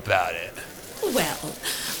know about it? well,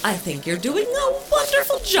 I think you're doing a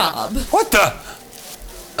wonderful job. What the?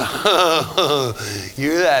 Oh,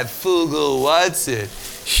 you're that Fugo Watson.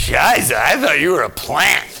 Shiza, I thought you were a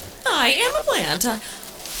plant. I am a plant.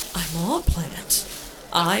 I'm all plant.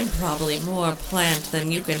 I'm probably more plant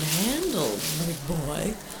than you can handle, big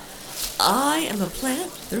boy. I am a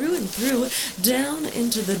plant through and through, down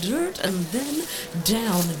into the dirt and then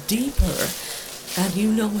down deeper. And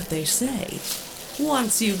you know what they say.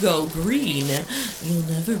 Once you go green, you'll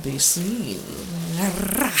never be seen.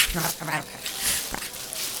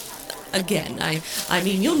 Again, I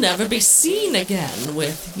mean, you'll never be seen again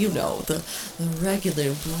with, you know, the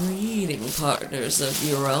regular breeding partners of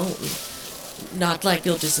your own. Not like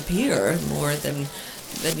you'll disappear, more than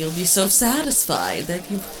you'll be so satisfied that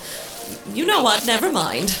you know what, never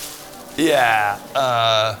mind. Yeah,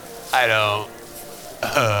 I don't,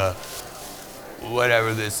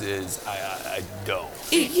 whatever this is, I don't.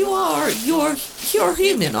 You're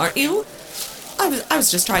human, aren't you? I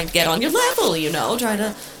was just trying to get on your level, you know, try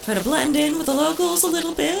to blend in with the locals a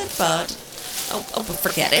little bit, but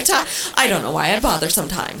forget it. I don't know why I bother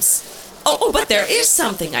sometimes. But there is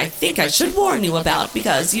something I think I should warn you about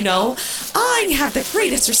because, you know, I have the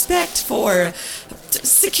greatest respect for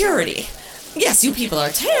security. Yes, you people are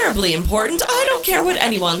terribly important. I don't care what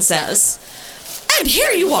anyone says. And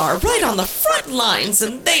here you are, right on the front lines,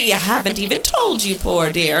 and they haven't even told you,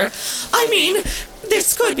 poor dear. I mean,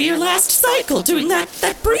 this could be your last cycle doing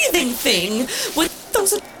that breathing thing with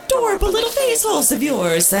those adorable little face holes of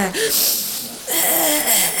yours.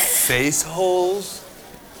 Face holes?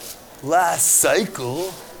 Last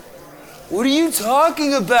cycle? What are you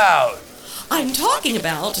talking about? I'm talking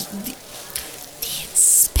about the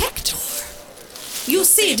inspector. You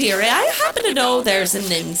see, dearie, I happen to know there's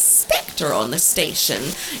an inspector on the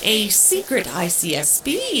station, a secret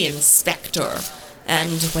ICSB inspector.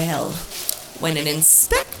 And, well, when an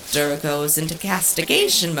inspector goes into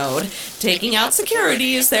castigation mode, taking out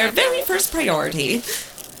security is their very first priority.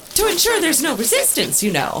 To ensure there's no resistance,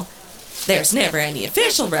 you know. There's never any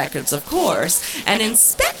official records, of course. An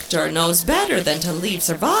inspector knows better than to leave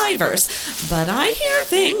survivors. But I hear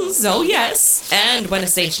things, oh yes. And when a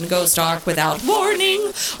station goes dark without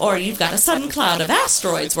warning, or you've got a sudden cloud of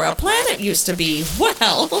asteroids where a planet used to be,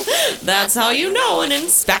 well, that's how you know an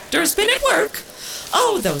inspector's been at work.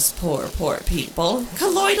 Oh, those poor people.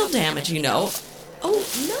 Colloidal damage, you know. Oh,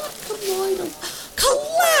 not colloidal.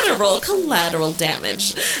 Collateral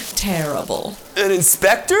damage. Terrible. An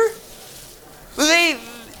inspector? They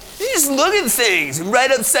just look at things and write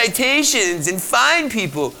up citations and fine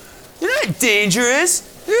people. They're not dangerous.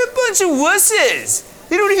 They're a bunch of wusses.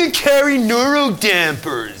 They don't even carry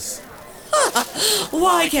neurodampers.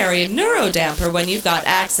 Why carry a neurodamper when you've got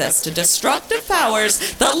access to destructive powers,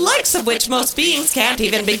 the likes of which most beings can't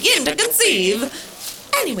even begin to conceive?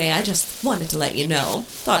 Anyway, I just wanted to let you know.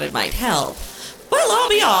 Thought it might help. Well, I'll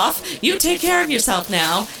be off. You take care of yourself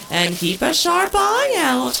now, and keep a sharp eye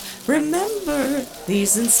out. Remember,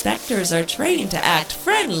 these inspectors are trained to act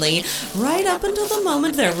friendly right up until the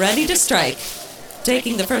moment they're ready to strike.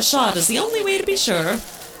 Taking the first shot is the only way to be sure.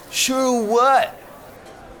 Sure what?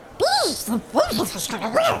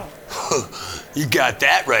 You got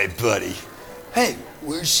that right, buddy. Hey,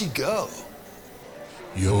 where'd she go?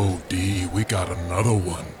 Yo, D, we got another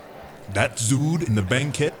one. That Zood in the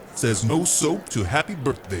banquet says no soap to happy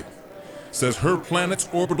birthday. Says her planet's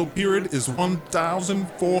orbital period is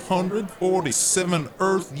 1,447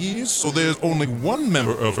 Earth years, so there's only one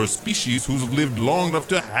member of her species who's lived long enough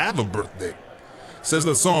to have a birthday. Says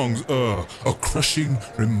the song's a crushing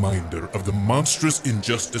reminder of the monstrous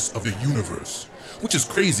injustice of the universe. Which is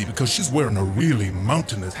crazy because she's wearing a really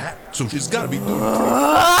mountainous hat, so she's gotta be doing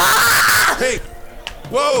Hey!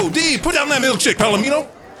 Whoa, D, put down that milkshake, Palomino!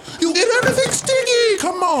 You get everything sticky!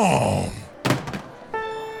 Come on!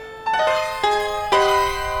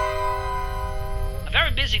 A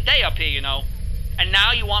very busy day up here, you know. And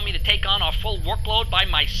now you want me to take on our full workload by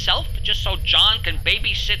myself just so John can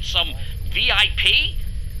babysit some VIP?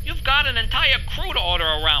 You've got an entire crew to order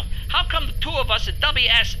around. How come the two of us at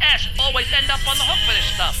WSS always end up on the hook for this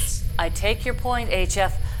stuff? I take your point,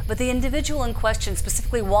 HF, but the individual in question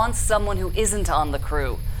specifically wants someone who isn't on the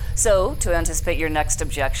crew. So, to anticipate your next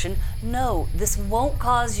objection, no, this won't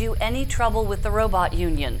cause you any trouble with the robot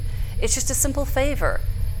union. It's just a simple favor.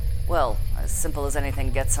 Well, as simple as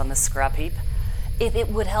anything gets on this scrap heap. If it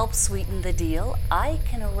would help sweeten the deal, I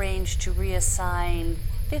can arrange to reassign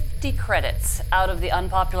 50 credits out of the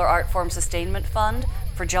Unpopular Art Form Sustainment Fund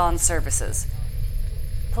for John's services.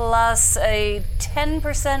 Plus a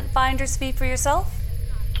 10% finder's fee for yourself?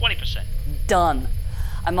 20%. Done.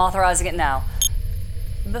 I'm authorizing it now.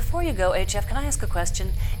 Before you go, HF, can I ask a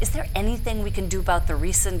question? Is there anything we can do about the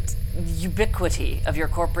recent ubiquity of your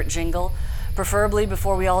corporate jingle? Preferably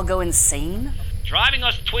before we all go insane? Driving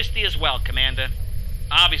us twisty as well, Commander.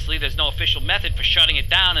 Obviously, there's no official method for shutting it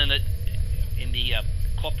down in the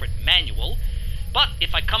corporate manual. But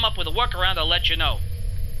if I come up with a workaround, I'll let you know.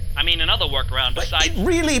 I mean, another workaround besides... It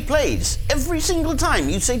really plays every single time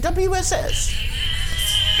you say WSS.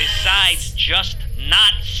 Besides just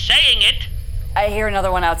not saying it. I hear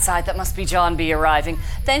another one outside. That must be John B. arriving.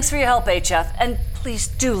 Thanks for your help, HF. And please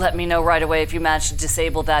do let me know right away if you manage to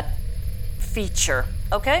disable that feature.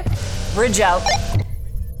 Okay? Bridge out.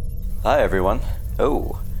 Hi, everyone.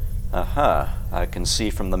 Oh. I can see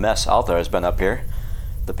from the mess Althar's been up here.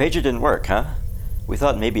 The pager didn't work, huh? We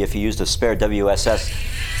thought maybe if you used a spare WSS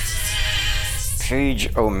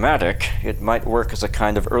page-o-matic, it might work as a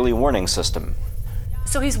kind of early warning system.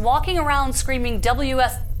 So he's walking around screaming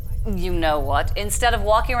WS... you know what, instead of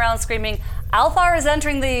walking around screaming, Althar is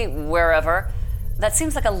entering the wherever. That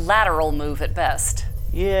seems like a lateral move at best.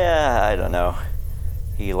 Yeah, I don't know.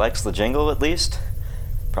 He likes the jingle, at least.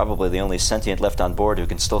 Probably the only sentient left on board who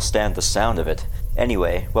can still stand the sound of it.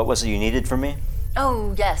 Anyway, what was it you needed from me?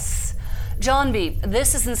 Oh, yes. John B.,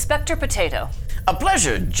 this is Inspector Potato. A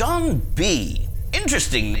pleasure, John B.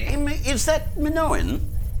 Interesting name. Is that Minoan?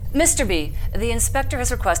 Mr. B., the inspector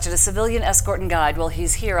has requested a civilian escort and guide while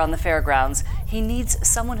he's here on the fairgrounds. He needs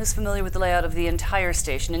someone who's familiar with the layout of the entire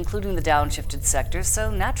station, including the downshifted sectors,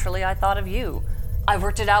 so naturally I thought of you. I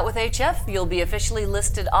worked it out with HF. You'll be officially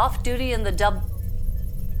listed off-duty in the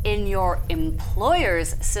in your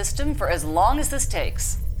employer's system for as long as this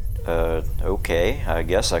takes. Okay, I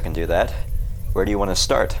guess I can do that. Where do you want to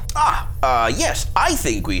start? Yes, I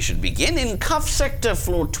think we should begin in Cuff Sector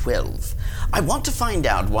Floor 12. I want to find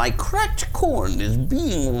out why cracked corn is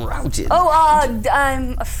being routed.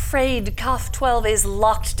 I'm afraid Cuff 12 is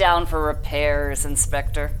locked down for repairs,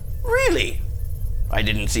 Inspector. Really? I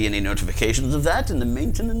didn't see any notifications of that in the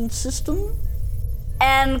maintenance system.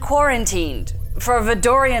 And quarantined for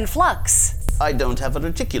Vidorian flux. I don't have a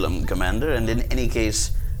reticulum, Commander, and in any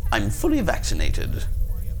case, I'm fully vaccinated.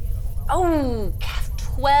 Oh, Cuff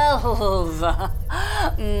 12.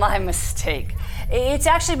 My mistake. It's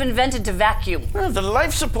actually been vented to vacuum. Well, the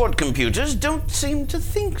life support computers don't seem to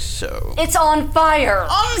think so. It's on fire!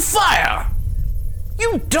 On fire?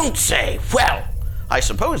 You don't say. Well, I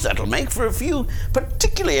suppose that'll make for a few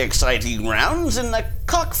particularly exciting rounds in the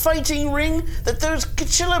cockfighting ring that those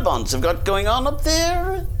Kachilabons have got going on up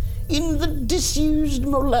there in the disused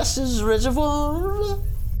molasses reservoir.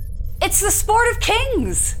 It's the sport of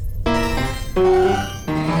kings!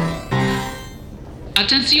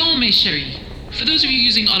 Attention, mes chéris. For those of you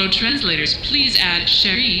using auto-translators, please add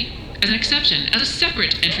chérie as an exception, as a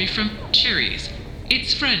separate entry from cherries.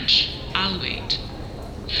 It's French. I'll wait.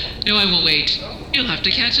 No, I won't wait. You'll have to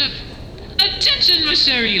catch up. Attention, mes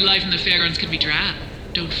chéris. Life in the fairgrounds can be drab.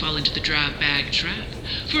 Don't fall into the drab bag trap.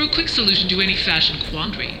 For a quick solution to any fashion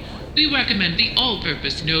quandary, we recommend the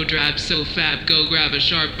all-purpose no-drab so-fab go-grab a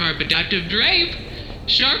sharp harp adaptive drape.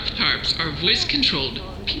 Sharp harps are voice-controlled,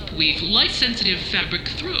 peep-weave, light-sensitive fabric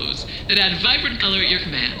throws that add vibrant color at your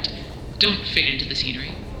command. Don't fade into the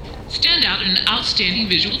scenery. Stand out in an outstanding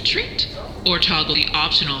visual treat. Or toggle the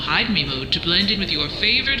optional Hide Me mode to blend in with your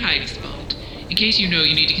favorite hiding spot, in case you know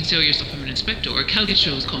you need to conceal yourself from an inspector or quelque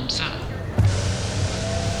chose comme ça.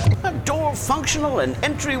 A door functional and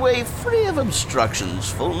entryway free of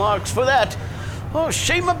obstructions. Full marks for that. Oh,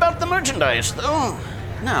 shame about the merchandise, though.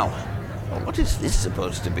 Now, what is this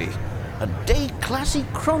supposed to be? A day classy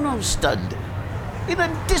chrono stud. In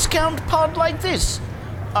a discount pod like this?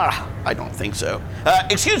 I don't think so.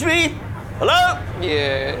 Excuse me? Hello?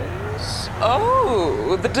 Yes.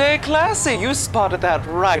 Oh, the day classy. You spotted that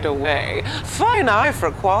right away. Fine eye for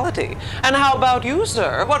quality. And how about you,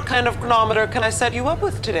 sir? What kind of chronometer can I set you up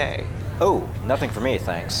with today? Oh, nothing for me,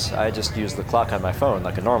 thanks. I just use the clock on my phone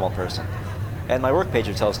like a normal person. And my work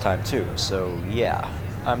pager tells time too, so yeah,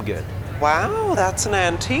 I'm good. Wow, that's an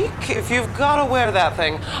antique. If you've got to wear that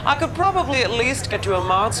thing, I could probably at least get you a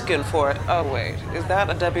mod skin for it. Oh, wait, is that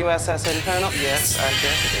a WSS internal? Yes, I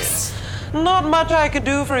guess it is. Not much I could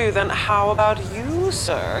do for you then. How about you,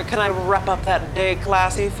 sir? Can I wrap up that day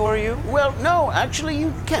classy for you? Well, no, actually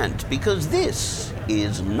you can't, because this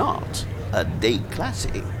is not a day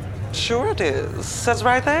classy. Sure it is. Says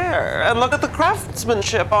right there. And look at the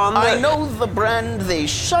craftsmanship on the... I know the brand. They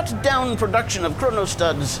shut down production of chrono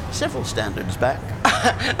studs several standards back.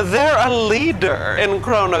 They're a leader in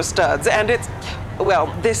chrono studs, and it's... Well,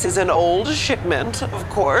 this is an old shipment, of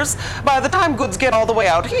course. By the time goods get all the way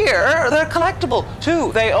out here, they're collectible,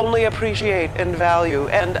 too. They only appreciate in value,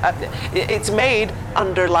 and it's made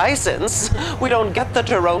under license. We don't get the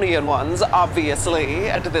Turonian ones, obviously,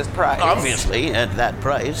 at this price. Obviously, at that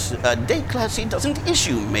price, Day Classy doesn't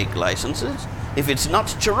issue make licenses. If it's not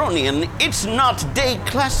Turonian, it's not Day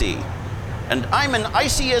Classy. And I'm an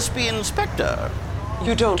ICSB inspector.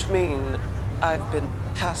 You don't mean I've been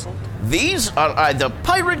hassled? These are either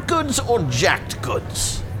pirate goods or jacked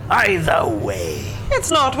goods. Either way.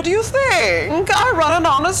 It's not what you think. I run an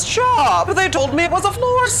honest shop. They told me it was a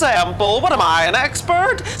floor sample. What am I, an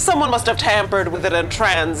expert? Someone must have tampered with it in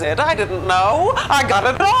transit. I didn't know. I got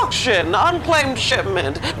it at auction, unclaimed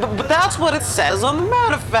shipment. But that's what it says on the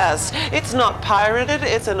manifest. It's not pirated,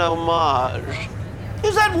 it's an homage.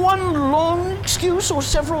 Is that one long excuse or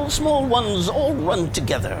several small ones all run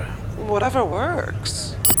together? Whatever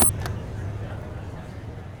works.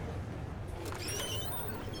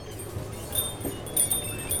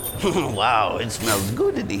 Wow, it smells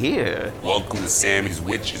good in here. Welcome to Sammy's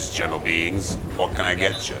Witches, gentle beings. What can I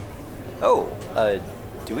get you? Oh,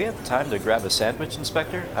 do we have time to grab a sandwich,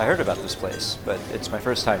 Inspector? I heard about this place, but it's my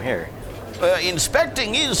first time here.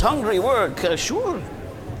 Inspecting is hungry work, sure.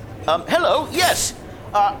 Hello, yes.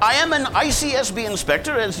 I am an ICSB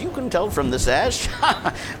inspector, as you can tell from the sash.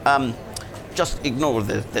 Just ignore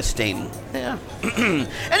the stain. Yeah.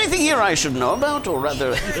 Anything here I should know about, or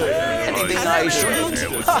rather, anything I shouldn't?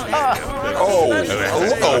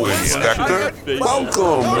 Hello, Inspector.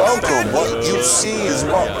 Welcome. What you see is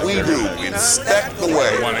what we do. Inspect the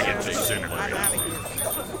way.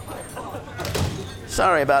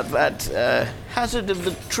 Sorry about that. Hazard of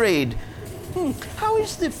the trade. How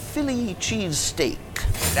is the Philly cheese steak?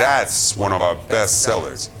 That's one of our best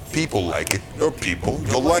sellers. People like it. You're people.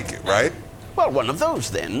 You'll like it, right? Well, one of those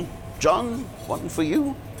then. John, one for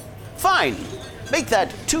you. Fine. Make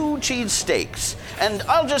that 2 cheese steaks. And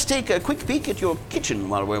I'll just take a quick peek at your kitchen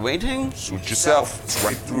while we're waiting. Suit yourself. It's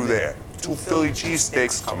right through there. 2 Philly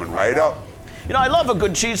cheesesteaks coming right up. You know, I love a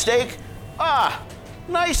good cheesesteak.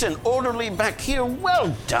 Nice and orderly back here.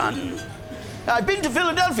 Well done. I've been to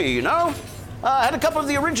Philadelphia, you know. Had a couple of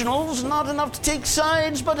the originals, not enough to take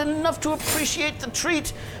sides, but enough to appreciate the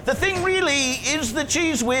treat. The thing really is the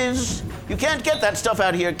Cheese Whiz. You can't get that stuff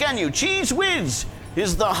out here, can you? Cheese Whiz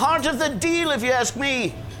is the heart of the deal, if you ask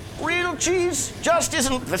me. Real cheese just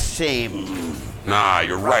isn't the same. Nah,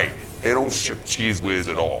 you're right. They don't ship Cheese Whiz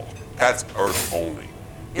at all. That's Earth only.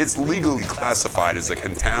 It's legally classified as a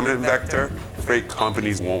contaminant vector. Freight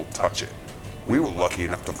companies won't touch it. We were lucky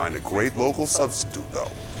enough to find a great local substitute,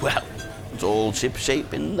 though. Well, it's all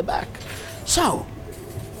ship-shape in the back. So,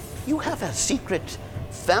 you have a secret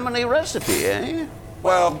family recipe, eh?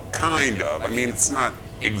 Well, kind of. I mean, it's not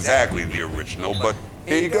exactly the original, but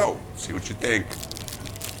here you go. See what you think.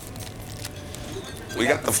 We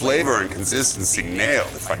got the flavor and consistency nailed,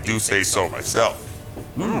 if I do say so myself.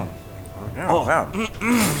 Wow.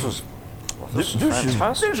 This is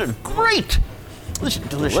fantastic. This is great. This is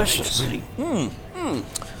delicious.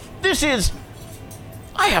 This is,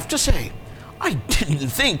 I have to say, I didn't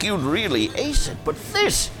think you'd really ace it, but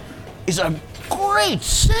this is a great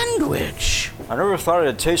sandwich. I never thought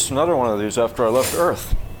I'd taste another one of these after I left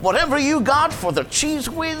Earth. Whatever you got for the Cheese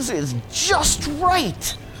Whiz is just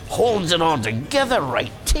right. Holds it all together,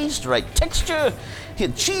 right taste, right texture. The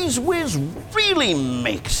Cheese Whiz really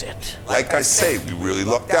makes it. Like I say, we really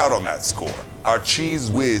lucked out on that score. Our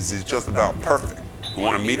Cheese Whiz is just about perfect. You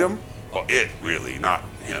want to meet him? Well, it, really, not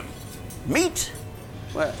him. Meet?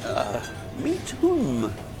 Well, meet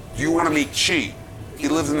whom? Do you want to meet Chi? He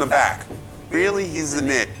lives in the back. Really, he's an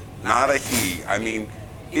it, not a he. I mean,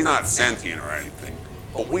 he's not sentient or anything.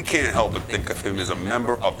 But we can't help but think of him as a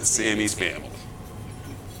member of the Sammy's family.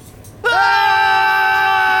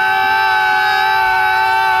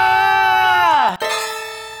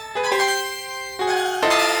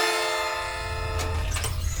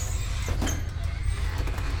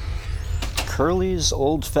 Curly's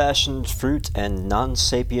old-fashioned fruit and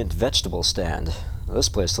non-sapient vegetable stand. This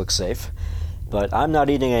place looks safe. But I'm not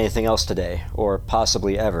eating anything else today, or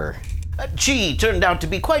possibly ever. Chi turned out to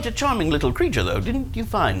be quite a charming little creature, though, didn't you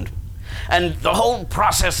find? And the whole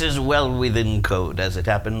process is well within code, as it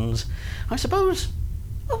happens. I suppose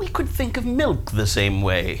we could think of milk the same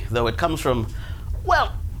way, though it comes from,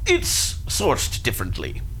 well, it's sourced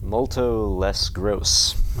differently. Molto less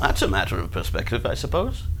gross. That's a matter of perspective, I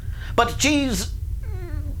suppose. But Chi's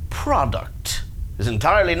product is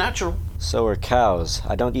entirely natural. So are cows.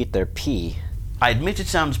 I don't eat their pee. I admit it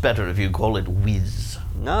sounds better if you call it whiz.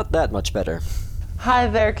 Not that much better. Hi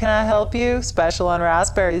there, can I help you? Special on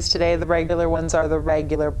raspberries today. The regular ones are the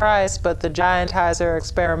regular price, but the Giantizer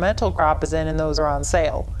experimental crop is in and those are on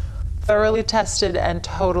sale. Thoroughly tested and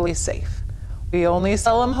totally safe. We only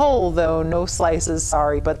sell them whole though, no slices,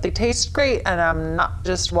 sorry, but they taste great and I'm not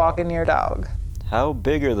just walking your dog. How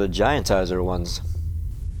big are the Giantizer ones?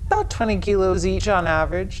 About 20 kilos each on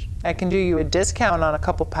average. I can do you a discount on a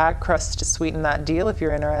couple pack crusts to sweeten that deal if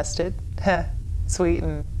you're interested.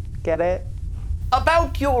 Sweeten, get it?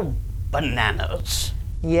 About your bananas.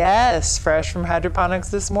 Yes, fresh from hydroponics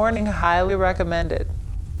this morning. Highly recommended.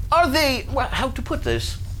 Are they, well, how to put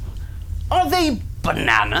this? Are they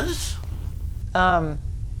bananas?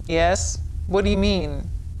 Yes. What do you mean?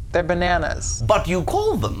 They're bananas. But you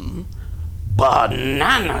call them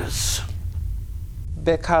bananas.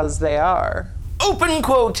 Because they are. Open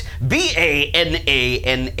quote, B-A-N-A-N-A-S,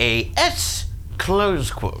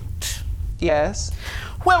 close quote. Yes.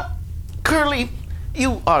 Well, Curly,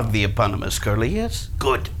 you are the eponymous Curly, yes?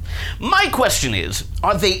 Good. My question is,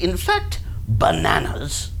 are they in fact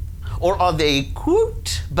bananas? Or are they,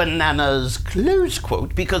 quote, bananas, close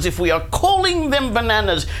quote? Because if we are calling them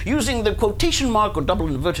bananas using the quotation mark or double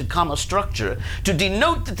inverted comma structure to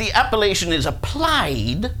denote that the appellation is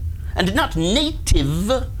applied and not native,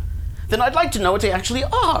 then I'd like to know what they actually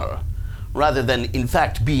are, rather than in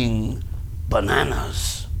fact being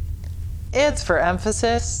bananas. It's for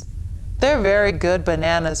emphasis. They're very good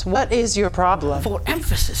bananas. What is your problem? For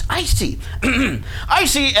emphasis, I see. I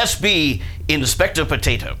see SB Inspector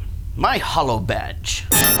Potato, my hollow badge.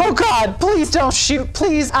 Oh God, please don't shoot.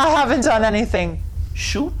 Please, I haven't done anything.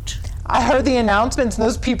 Shoot? I heard the announcements and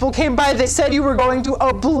those people came by. They said you were going to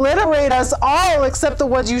obliterate us all except the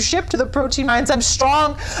ones you shipped to the protein mines. I'm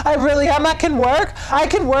strong. I really am. I can work. I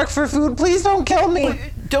can work for food. Please don't kill me. Well,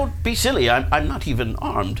 don't be silly. I'm not even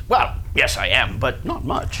armed. Well, yes, I am, but not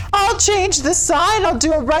much. I'll change the sign. I'll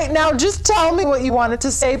do it right now. Just tell me what you wanted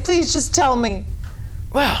to say. Please just tell me.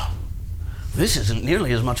 Well, this isn't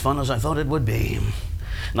nearly as much fun as I thought it would be.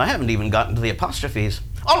 And I haven't even gotten to the apostrophes.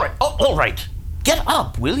 All right, all right. Get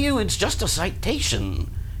up, will you? It's just a citation.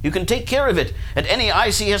 You can take care of it at any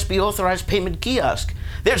ICSB authorized payment kiosk.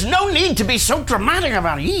 There's no need to be so dramatic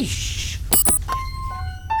about it. Yeesh.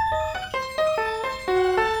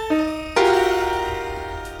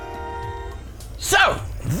 So,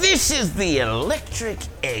 this is the Electric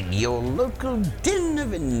Egg, your local den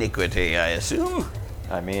of iniquity, I assume?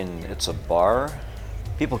 I mean, it's a bar.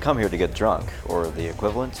 People come here to get drunk, or the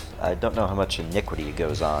equivalent. I don't know how much iniquity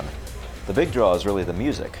goes on. The big draw is really the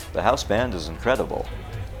music. The house band is incredible.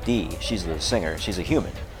 Dee, she's the singer, she's a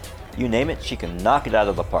human. You name it, she can knock it out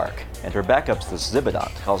of the park. And her backup's this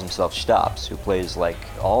Zibidant, calls himself Stops, who plays, like,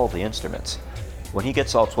 all the instruments. When he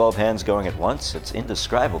gets all 12 hands going at once, it's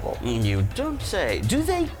indescribable. You don't say. Do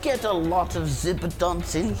they get a lot of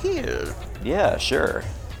Zibidants in here? Yeah, sure.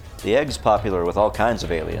 The egg's popular with all kinds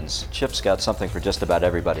of aliens. Chip's got something for just about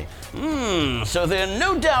everybody. So they're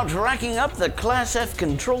no doubt racking up the Class F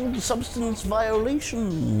controlled substance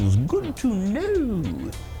violations. Good to know.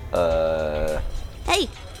 Hey,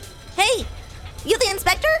 you the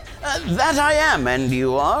inspector? That I am, and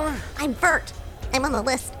you are? I'm Vert. I'm on the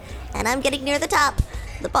list, and I'm getting near the top.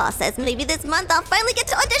 The boss says maybe this month I'll finally get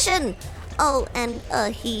to audition. Oh, and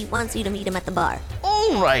he wants you to meet him at the bar.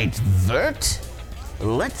 All right, Vert.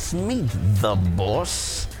 Let's meet the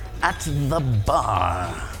boss at the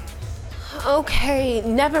bar. Okay,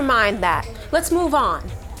 never mind that. Let's move on.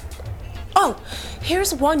 Oh,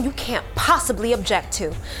 here's one you can't possibly object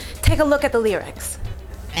to. Take a look at the lyrics.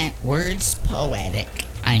 That word's poetic.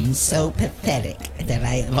 I'm so pathetic that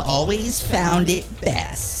I have always found it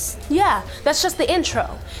best. Yeah, that's just the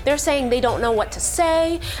intro. They're saying they don't know what to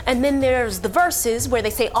say, and then there's the verses where they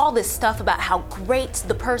say all this stuff about how great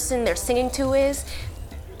the person they're singing to is.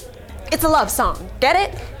 It's a love song, get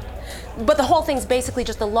it? But the whole thing's basically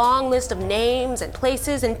just a long list of names and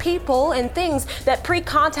places and people and things that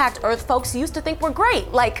pre-contact Earth folks used to think were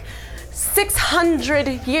great, like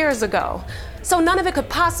 600 years ago. So none of it could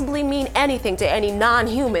possibly mean anything to any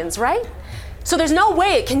non-humans, right? So there's no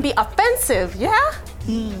way it can be offensive, yeah?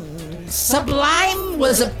 Sublime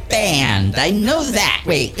was a band. I know that.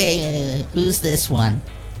 Wait, who's this one?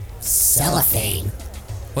 Cellophane.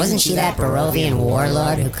 Wasn't she that Barovian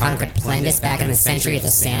warlord who conquered Plendis back in the Century of the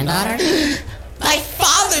Sand Otter? My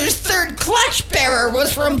father's third clutch bearer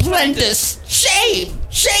was from Plendis. Shame!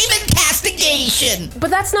 Shame and castigation!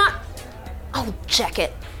 But that's not... Oh, check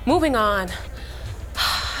it. Moving on.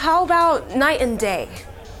 How about Night and Day?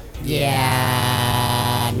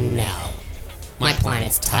 Yeah... no. My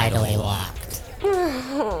planet's tidally locked.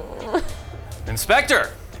 Inspector!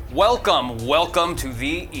 Welcome to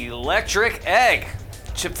the Electric Egg.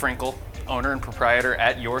 Chip Frinkle, owner and proprietor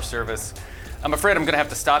at your service. I'm afraid I'm gonna have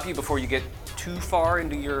to stop you before you get too far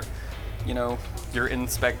into your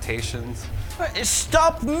inspectations.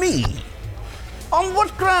 Stop me? On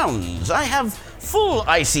what grounds? I have full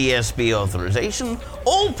ICSB authorization.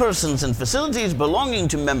 All persons and facilities belonging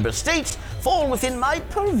to member states fall within my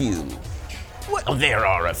purview. Well, there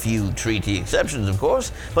are a few treaty exceptions, of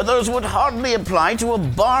course, but those would hardly apply to a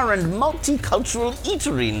bar and multicultural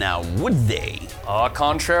eatery now, would they? Au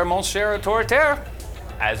contraire, mon cher autoritaire.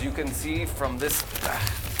 As you can see from this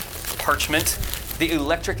parchment, the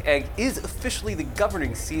Electric Egg is officially the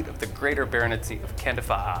governing seat of the Greater Baronetcy of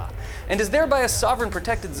Kendafa'a, and is thereby a sovereign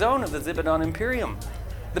protected zone of the Zibadon Imperium.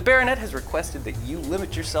 The Baronet has requested that you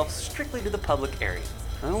limit yourself strictly to the public area.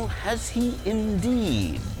 Oh, has he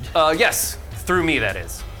indeed? Yes, through me, that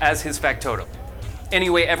is, as his factotum.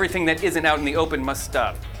 Anyway, everything that isn't out in the open must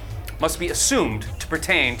be assumed to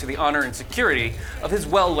pertain to the honor and security of his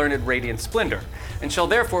well-learned radiant splendor, and shall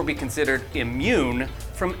therefore be considered immune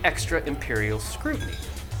from extra imperial scrutiny,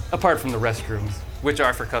 apart from the restrooms, which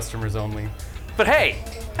are for customers only. But hey,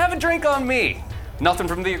 have a drink on me. Nothing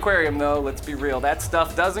from the aquarium though, let's be real. That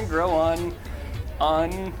stuff doesn't grow on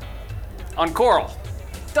coral.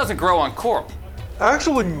 It doesn't grow on coral.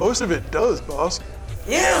 Actually, most of it does, boss.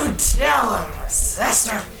 You tell him,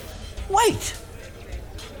 sister. Wait.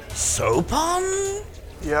 Sopon?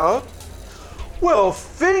 Yeah? Well,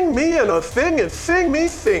 thing me and a thing and thing me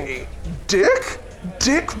thingy. Dick?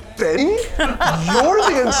 Dick Benny? You're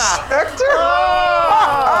the inspector?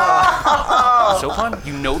 Sopon,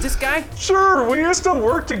 you know this guy? Sure, we used to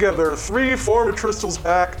work together 3 former Tristles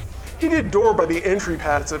back. He did door by the entry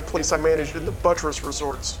pads at a place I managed in the Buttress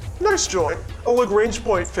Resorts. Nice joint. A Lagrange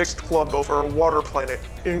Point fixed club over a water planet.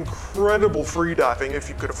 Incredible free diving if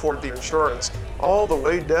you could afford the insurance. All the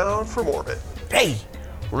way down from orbit. Hey,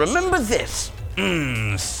 remember this.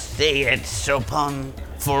 Say it, Sopon,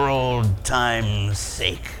 for old time's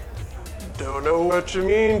sake. Don't know what you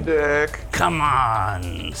mean, Dick. Come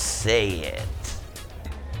on, say it.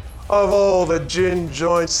 Of all the gin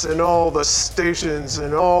joints and all the stations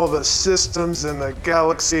and all the systems in the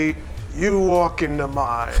galaxy, you walk into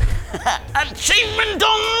mine. Achievement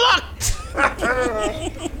unlocked!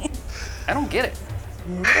 I don't get it.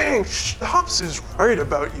 Man, Stops is right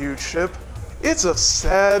about you, Chip. It's a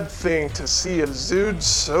sad thing to see a Zood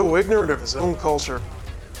so ignorant of his own culture.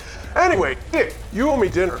 Anyway, Dick, you owe me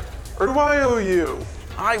dinner. Or do I owe you?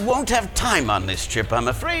 I won't have time on this trip, I'm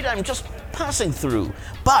afraid. I'm just passing through.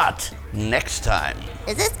 But next time.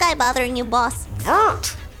 Is this guy bothering you, boss?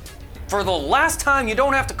 Vert! For the last time, you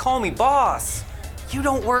don't have to call me boss. You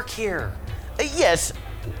don't work here. Yes.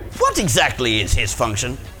 What exactly is his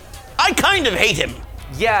function? I kind of hate him.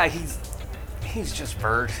 Yeah, he's just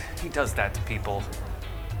Vert. He does that to people.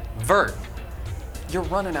 Vert, you're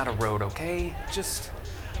running out of road, okay? Just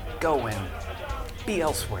go and be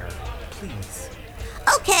elsewhere, please.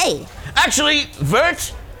 Okay. Actually,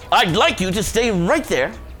 Vert, I'd like you to stay right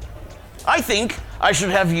there. I think I should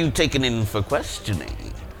have you taken in for questioning.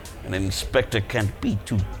 An inspector can't be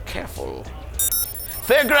too careful.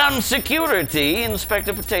 Fairground security,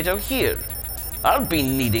 Inspector Potato here. I'll be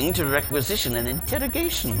needing to requisition an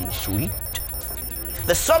interrogation suite.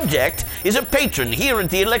 The subject is a patron here at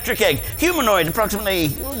the Electric Egg. Humanoid, approximately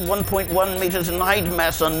 1.1 meters in height,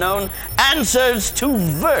 mass unknown. Answers to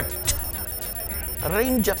Vert.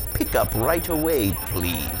 Arrange a pickup right away,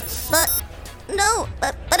 please. But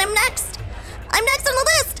I'm next. I'm next on the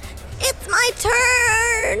list. It's my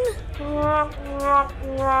turn.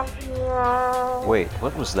 Wait,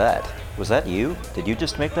 what was that? Was that you? Did you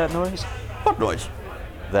just make that noise? What noise?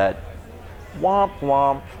 That womp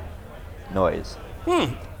womp noise.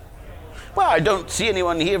 Well, I don't see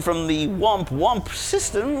anyone here from the Womp Womp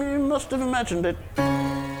system. You must have imagined it.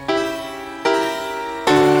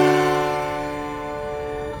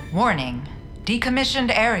 Warning.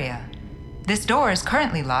 Decommissioned area. This door is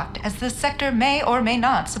currently locked as this sector may or may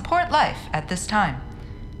not support life at this time.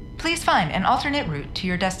 Please find an alternate route to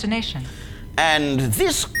your destination. And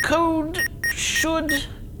this code should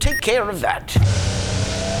take care of that.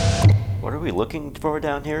 What are we looking for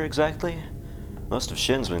down here exactly? Most of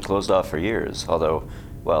Shin's been closed off for years, although,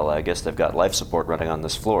 well, I guess they've got life support running on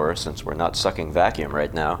this floor since we're not sucking vacuum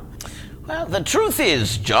right now. Well, the truth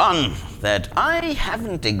is, John, that I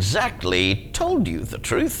haven't exactly told you the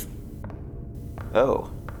truth.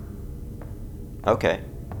 Oh. Okay.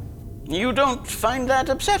 You don't find that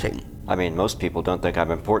upsetting? I mean, most people don't think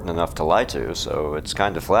I'm important enough to lie to, so it's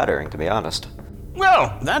kind of flattering, to be honest.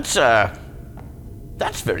 Well, that's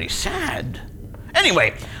very sad.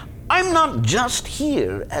 Anyway, I'm not just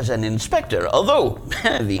here as an inspector, although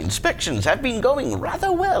the inspections have been going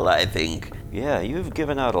rather well, I think. Yeah, you've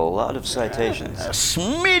given out a lot of citations. A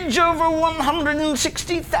smidge over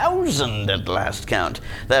 160,000 at last count.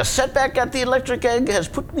 The setback at the Electric Egg has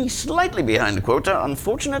put me slightly behind quota.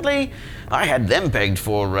 Unfortunately, I had them pegged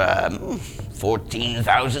for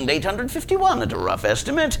 14,851 at a rough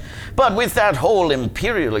estimate. But with that whole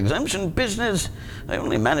Imperial exemption business, I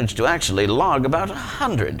only managed to actually log about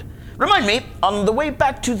 100. Remind me, on the way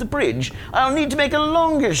back to the bridge, I'll need to make a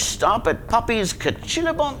longer stop at Poppy's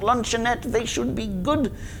Cachillabont Luncheonette. They should be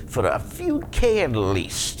good for a few K at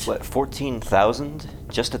least. What, 14,000?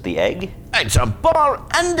 Just at the Egg? It's a bar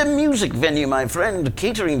and a music venue, my friend,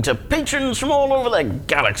 catering to patrons from all over the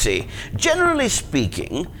galaxy. Generally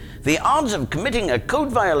speaking, the odds of committing a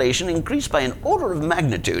code violation increase by an order of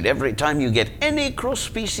magnitude every time you get any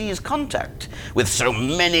cross-species contact. With so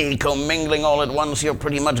many commingling all at once, you're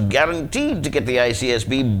pretty much guaranteed to get the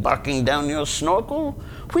ICSB barking down your snorkel,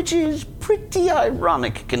 which is pretty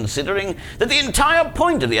ironic considering that the entire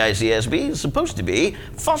point of the ICSB is supposed to be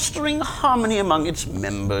fostering harmony among its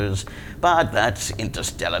members. But that's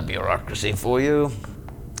interstellar bureaucracy for you.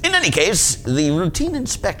 In any case, the routine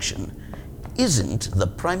inspection isn't the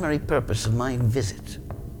primary purpose of my visit.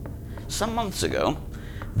 Some months ago,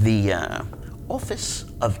 the Office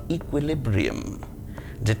of Equilibrium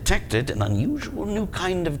detected an unusual new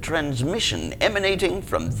kind of transmission emanating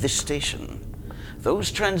from this station.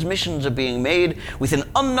 Those transmissions are being made with an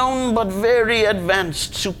unknown but very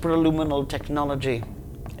advanced supraluminal technology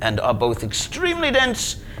and are both extremely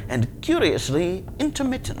dense and curiously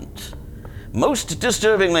intermittent. Most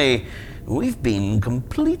disturbingly, we've been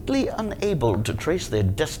completely unable to trace their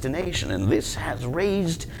destination, and this has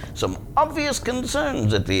raised some obvious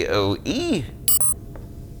concerns at the OE.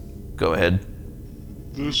 Go ahead.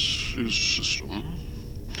 This is System.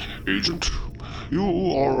 Agent,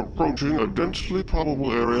 you are approaching a densely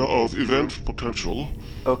probable area of event potential.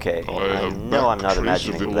 Okay, I have know I'm not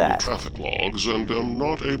imagining available that. traffic logs and am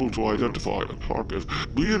not able to identify a target.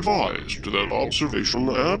 Be advised that observation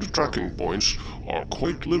and tracking points are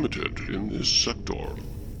quite limited in this sector.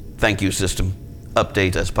 Thank you, System.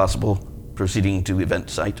 Update as possible. Proceeding to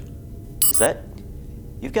event site. Is that...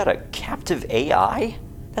 You've got a captive AI?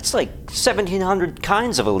 That's like 1,700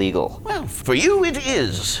 kinds of illegal. Well, for you it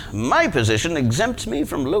is. My position exempts me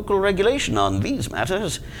from local regulation on these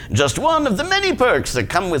matters. Just one of the many perks that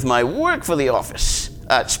come with my work for the office.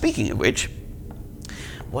 Speaking of which,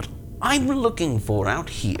 what I'm looking for out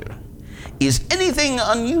here is anything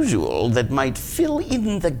unusual that might fill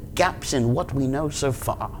in the gaps in what we know so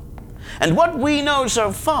far. And what we know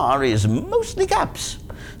so far is mostly gaps.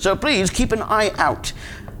 So please keep an eye out.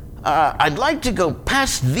 I'd like to go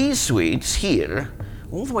past these suites here,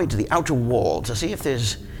 all the way to the outer wall to see if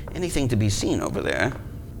there's anything to be seen over there.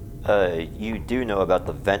 You do know about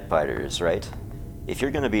the vent biters, right? If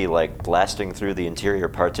you're gonna be, like, blasting through the interior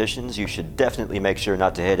partitions, you should definitely make sure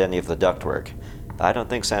not to hit any of the ductwork. I don't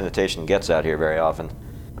think sanitation gets out here very often.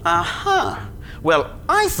 Aha! Well,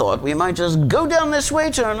 I thought we might just go down this way,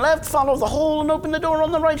 turn left, follow the hole, and open the door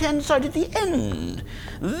on the right-hand side at the end.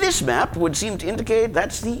 This map would seem to indicate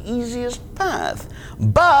that's the easiest path.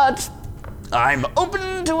 But I'm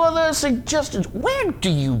open to other suggestions. Where do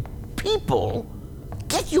you people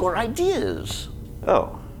get your ideas?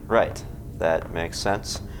 Oh, right. That makes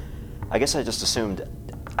sense. I guess I just assumed...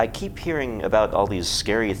 I keep hearing about all these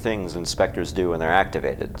scary things inspectors do when they're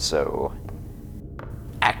activated, so...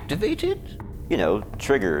 Activated? You know,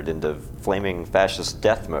 triggered into flaming fascist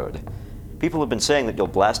death mode. People have been saying that you'll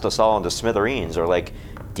blast us all into smithereens or, like,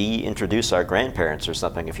 de-introduce our grandparents or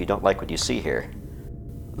something if you don't like what you see here.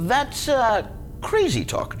 That's, crazy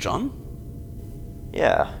talk, John.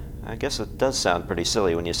 Yeah, I guess it does sound pretty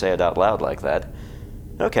silly when you say it out loud like that.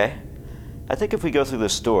 Okay. I think if we go through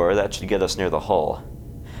this door, that should get us near the hull.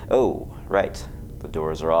 Oh, right. The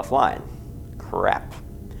doors are offline. Crap.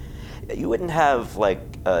 You wouldn't have, like,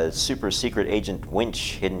 a super secret agent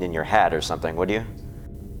winch hidden in your hat or something, would you?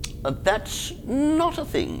 That's not a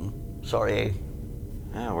thing. Sorry.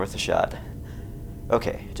 Worth a shot.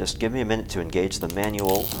 Okay, just give me a minute to engage the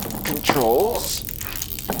manual controls.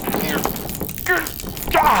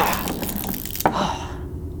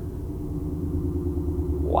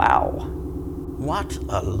 Wow. What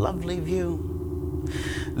a lovely view.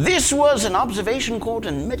 This was an observation court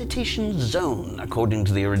and meditation zone, according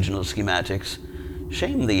to the original schematics.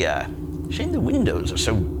 Shame the windows are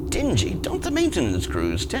so dingy. Don't the maintenance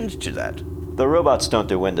crews tend to that? The robots don't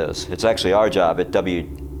do windows. It's actually our job at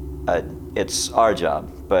it's our job.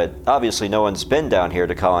 But obviously no one's been down here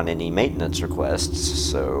to call on any maintenance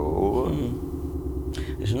requests, so...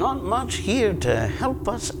 This There's not much here to help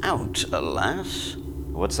us out, alas.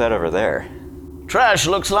 What's that over there? Trash,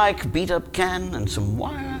 looks like. Beat-up can and some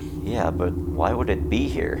wire. Yeah, but why would it be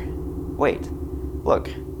here? Wait, look.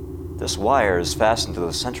 This wire is fastened to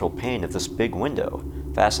the central pane of this big window,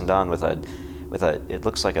 fastened on with a, it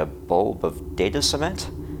looks like a bulb of data cement?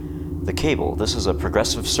 The cable, this is a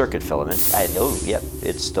progressive circuit filament.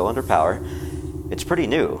 It's still under power. It's pretty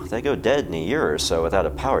new. They go dead in a year or so without a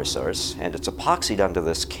power source, and it's epoxied onto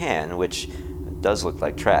this can, which does look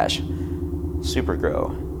like trash.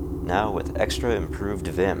 Supergrow, now with extra improved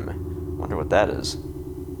Vim. Wonder what that is.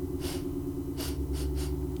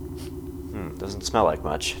 Doesn't smell like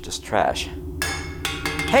much, just trash.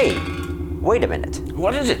 Hey, wait a minute.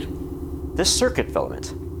 What is it? This circuit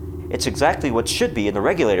filament. It's exactly what should be in the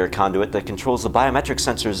regulator conduit that controls the biometric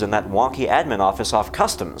sensors in that wonky admin office off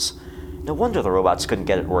customs. No wonder the robots couldn't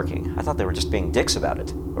get it working. I thought they were just being dicks about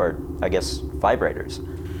it. Or, I guess, vibrators.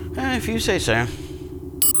 If you say so.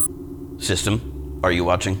 System, are you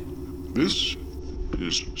watching? This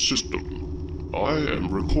is System. I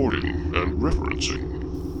am recording and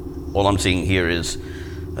referencing. All I'm seeing here is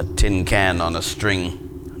a tin can on a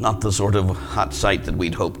string. Not the sort of hot sight that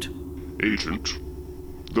we'd hoped. Agent,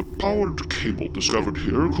 the powered cable discovered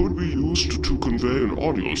here could be used to convey an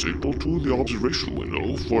audio signal to the observation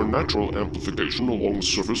window for natural amplification along the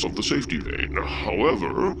surface of the safety vane.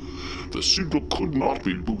 However, the signal could not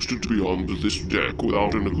be boosted beyond this deck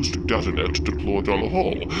without an acoustic data net deployed down the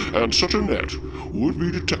hall, and such a net would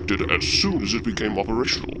be detected as soon as it became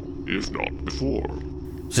operational, if not before.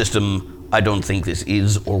 System, I don't think this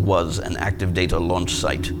is or was an active data launch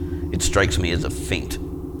site. It strikes me as a feint.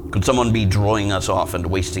 Could someone be drawing us off and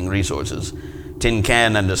wasting resources? Tin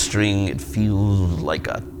can and a string, it feels like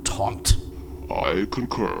a taunt. I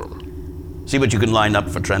concur. See what you can line up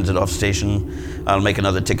for transit off station. I'll make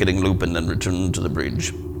another ticketing loop and then return to the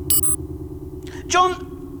bridge.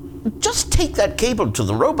 John, just take that cable to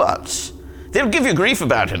the robots. They'll give you grief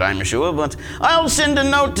about it, I'm sure, but I'll send a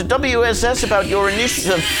note to WSS about your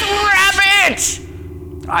initiative. Rabbit!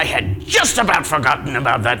 I had just about forgotten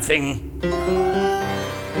about that thing.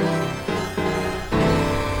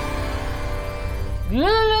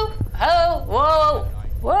 Lulu, hello,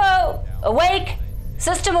 whoa, awake,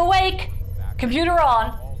 system awake, computer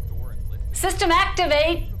on, system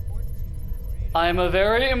activate. I'm a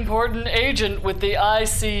very important agent with the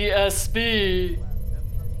ICSB.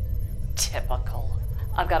 Typical.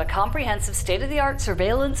 I've got a comprehensive state-of-the-art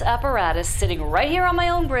surveillance apparatus sitting right here on my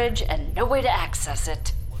own bridge and no way to access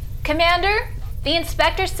it. Commander, the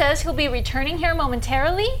inspector says he'll be returning here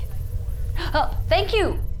momentarily. Thank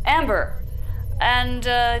you, Amber. And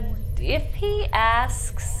if he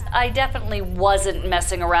asks, I definitely wasn't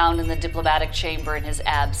messing around in the diplomatic chamber in his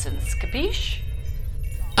absence, capiche?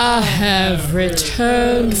 I have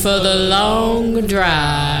returned for the long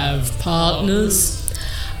drive, partners.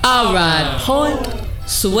 I'll ride point,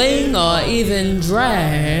 swing, or even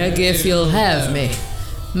drag if you'll have me.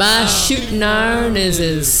 My shooting iron is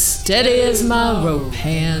as steady as my rope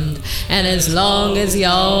hand, and as long as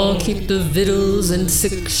y'all keep the victuals and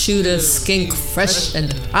six-shooter skink fresh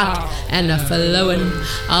and hot and a-flowing,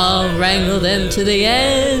 I'll wrangle them to the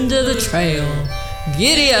end of the trail.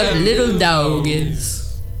 Giddy up, little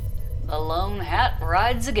doggies. The lone hat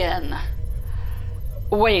rides again.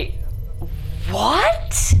 Wait,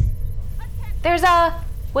 what? There's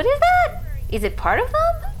what is that? Is it part of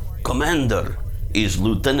them? Commander, is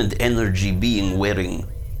Lieutenant Energy being wearing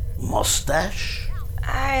mustache?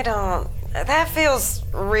 That feels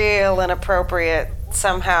real inappropriate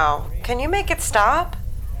somehow. Can you make it stop?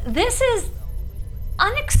 This is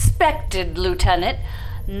unexpected, Lieutenant,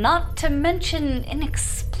 not to mention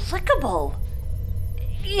inexplicable.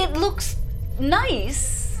 It looks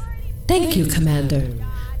nice. Thank you, Commander.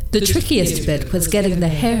 The trickiest bit was getting the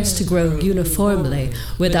hairs to grow uniformly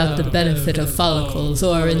without the benefit of follicles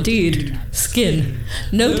or, indeed, skin.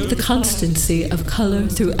 Note the constancy of color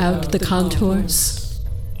throughout the contours.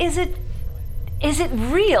 Is it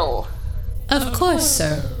real? Of course,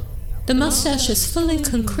 sir. The mustache is fully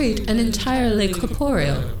concrete and entirely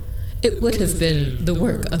corporeal. It would have been the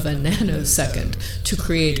work of a nanosecond to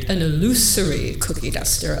create an illusory cookie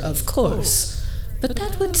duster, of course, but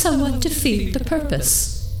that would somewhat defeat the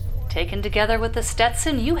purpose. Taken together with the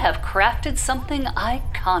Stetson, you have crafted something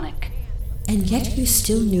iconic. And yet you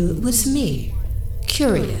still knew it was me.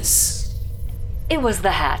 Curious. It was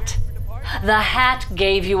the hat. The hat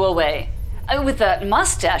gave you away. With that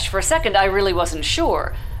mustache, for a second, I really wasn't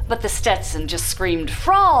sure, but the Stetson just screamed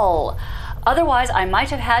 "Frawl!" Otherwise, I might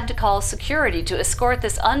have had to call security to escort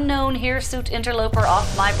this unknown hirsute interloper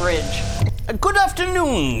off my bridge. Good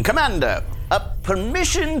afternoon, Commander.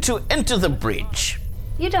 Permission to enter the bridge.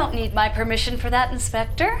 You don't need my permission for that,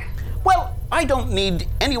 Inspector. Well, I don't need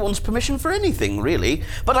anyone's permission for anything, really,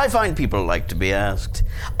 but I find people like to be asked.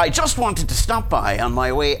 I just wanted to stop by on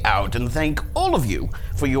my way out and thank all of you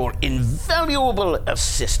for your invaluable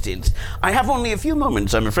assistance. I have only a few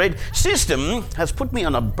moments, I'm afraid. System has put me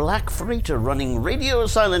on a black freighter running radio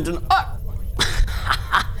silent and...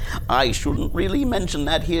 I shouldn't really mention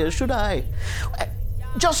that here, should I?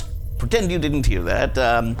 Just pretend you didn't hear that.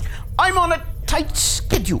 I'm on a tight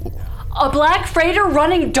schedule. A black freighter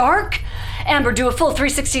running dark? Amber, do a full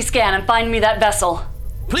 360 scan and find me that vessel.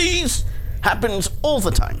 Please. Happens all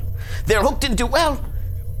the time. They're hooked into, well,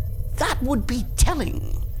 that would be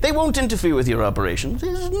telling. They won't interfere with your operations.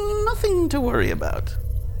 There's nothing to worry about.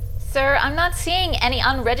 Sir, I'm not seeing any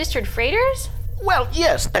unregistered freighters. Well,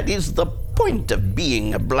 yes, that is the point of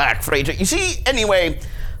being a black freighter. You see, anyway,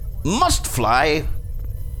 must fly.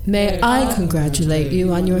 May I congratulate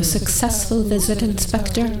you on your successful visit,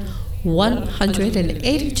 Inspector?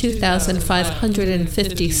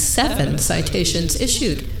 182,557 citations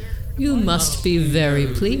issued. You must be very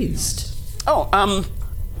pleased. Oh,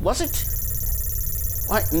 was it?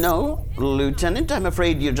 Why, no, Lieutenant, I'm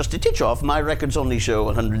afraid you're just a titch off. My records only show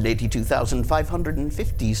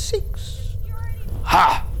 182,556.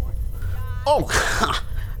 Ha! Oh,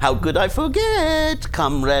 how could I forget?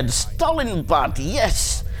 Comrade Stalinbot,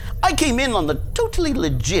 yes. I came in on the totally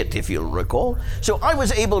legit, if you'll recall, so I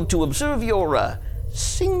was able to observe your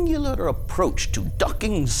singular approach to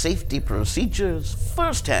docking safety procedures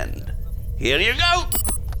firsthand. Here you go.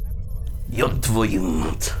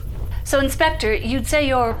 Yodvoyumt. So, Inspector, you'd say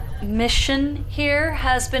your mission here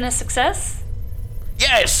has been a success?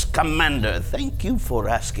 Yes, Commander, thank you for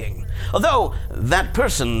asking. Although that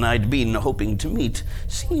person I'd been hoping to meet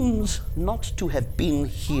seems not to have been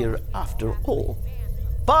here after all.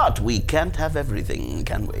 But we can't have everything,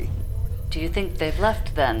 can we? Do you think they've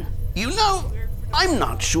left then? You know, I'm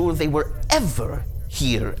not sure they were ever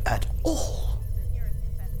here at all.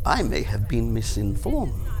 I may have been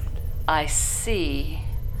misinformed. I see.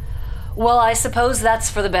 Well, I suppose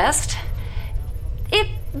that's for the best. If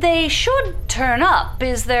they should turn up,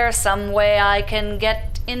 is there some way I can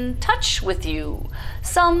get in touch with you?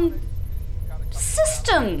 Some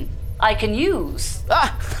system I can use?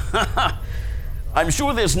 I'm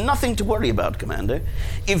sure there's nothing to worry about, Commander.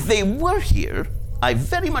 If they were here, I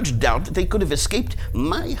very much doubt that they could have escaped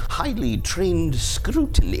my highly trained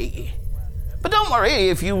scrutiny. But don't worry,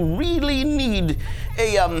 if you really need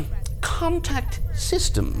a, contact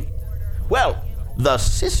system, well, the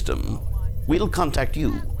system will contact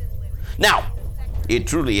you. Now, it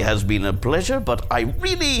truly has been a pleasure, but I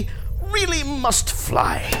really must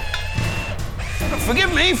fly.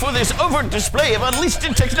 Forgive me for this overt display of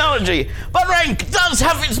unlisted technology, but rank does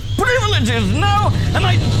have its privileges now, and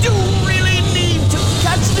I do really need to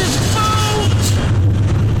catch this boat!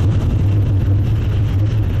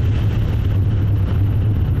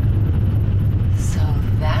 So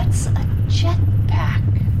that's a jetpack.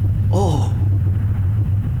 Oh,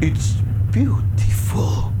 it's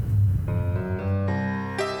beautiful.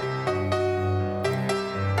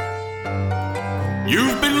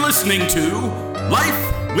 You've been listening to Life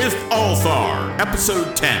with Althar,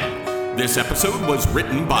 Episode 10. This episode was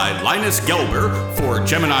written by Linus Gelber for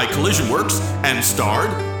Gemini Collision Works and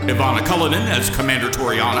starred Ivana Cullinan as Commander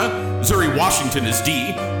Toriana, Zuri Washington as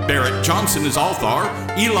D, Barrett Johnson as Althar,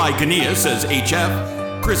 Eli Ganias as HF,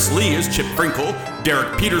 Chris Lee as Chip Frinkle,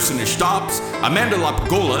 Derek Peterson as Stops, Amanda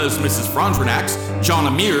Lapagola as Mrs. Franzrenax, John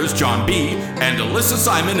Amir as John B, and Alyssa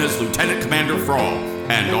Simon as Lieutenant Commander Thrall.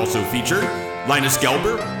 And also featured Linus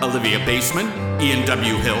Gelber, Olivia Baseman, Ian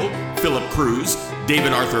W. Hill, Philip Cruz,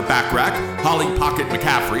 David Arthur Backrack, Holly Pocket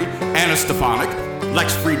McCaffrey, Anna Stefanik,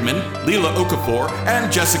 Lex Friedman, Leela Okafor,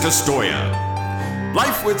 and Jessica Stoya.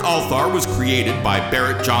 Life with Althar was created by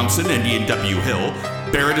Barrett Johnson and Ian W. Hill.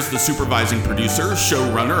 Barrett is the supervising producer,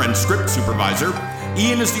 showrunner, and script supervisor.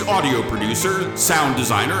 Ian is the audio producer, sound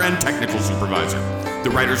designer, and technical supervisor. The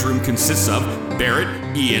writer's room consists of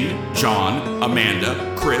Barrett, Ian, John,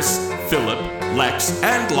 Amanda, Chris, Philip, Lex,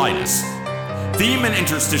 and Linus. Theme and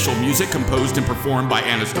interstitial music composed and performed by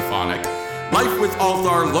Anna Stefanik. Life with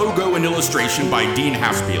Althar logo and illustration by Dean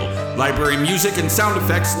Haspiel. Library music and sound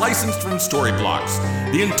effects licensed from Storyblocks.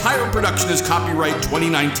 The entire production is copyright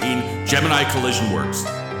 2019 Gemini Collision Works.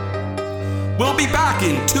 We'll be back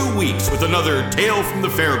in 2 weeks with another Tale from the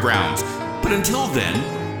Fairgrounds. But until then,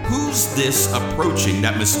 who's this approaching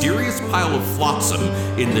that mysterious pile of flotsam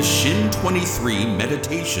in the Shin 23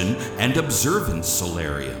 Meditation and Observance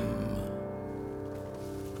Solarium?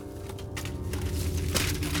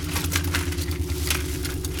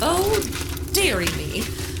 Oh dearie me.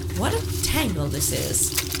 What a tangle this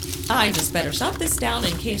is. I just better shut this down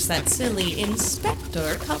in case that silly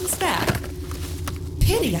inspector comes back.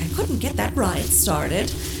 Pity I couldn't get that riot started.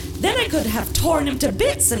 Then I could have torn him to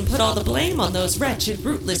bits and put all the blame on those wretched,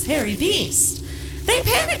 rootless, hairy beasts. They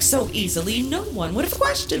panic so easily, no one would have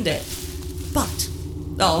questioned it. But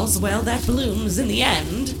all's well that blooms in the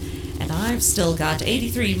end, and I've still got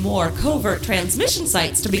 83 more covert transmission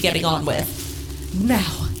sites to be getting on with.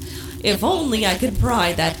 Now, if only I could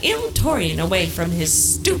pry that Iltorian away from his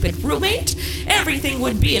stupid roommate, everything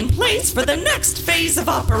would be in place for the next phase of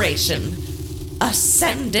operation.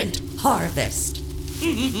 Ascendant Harvest.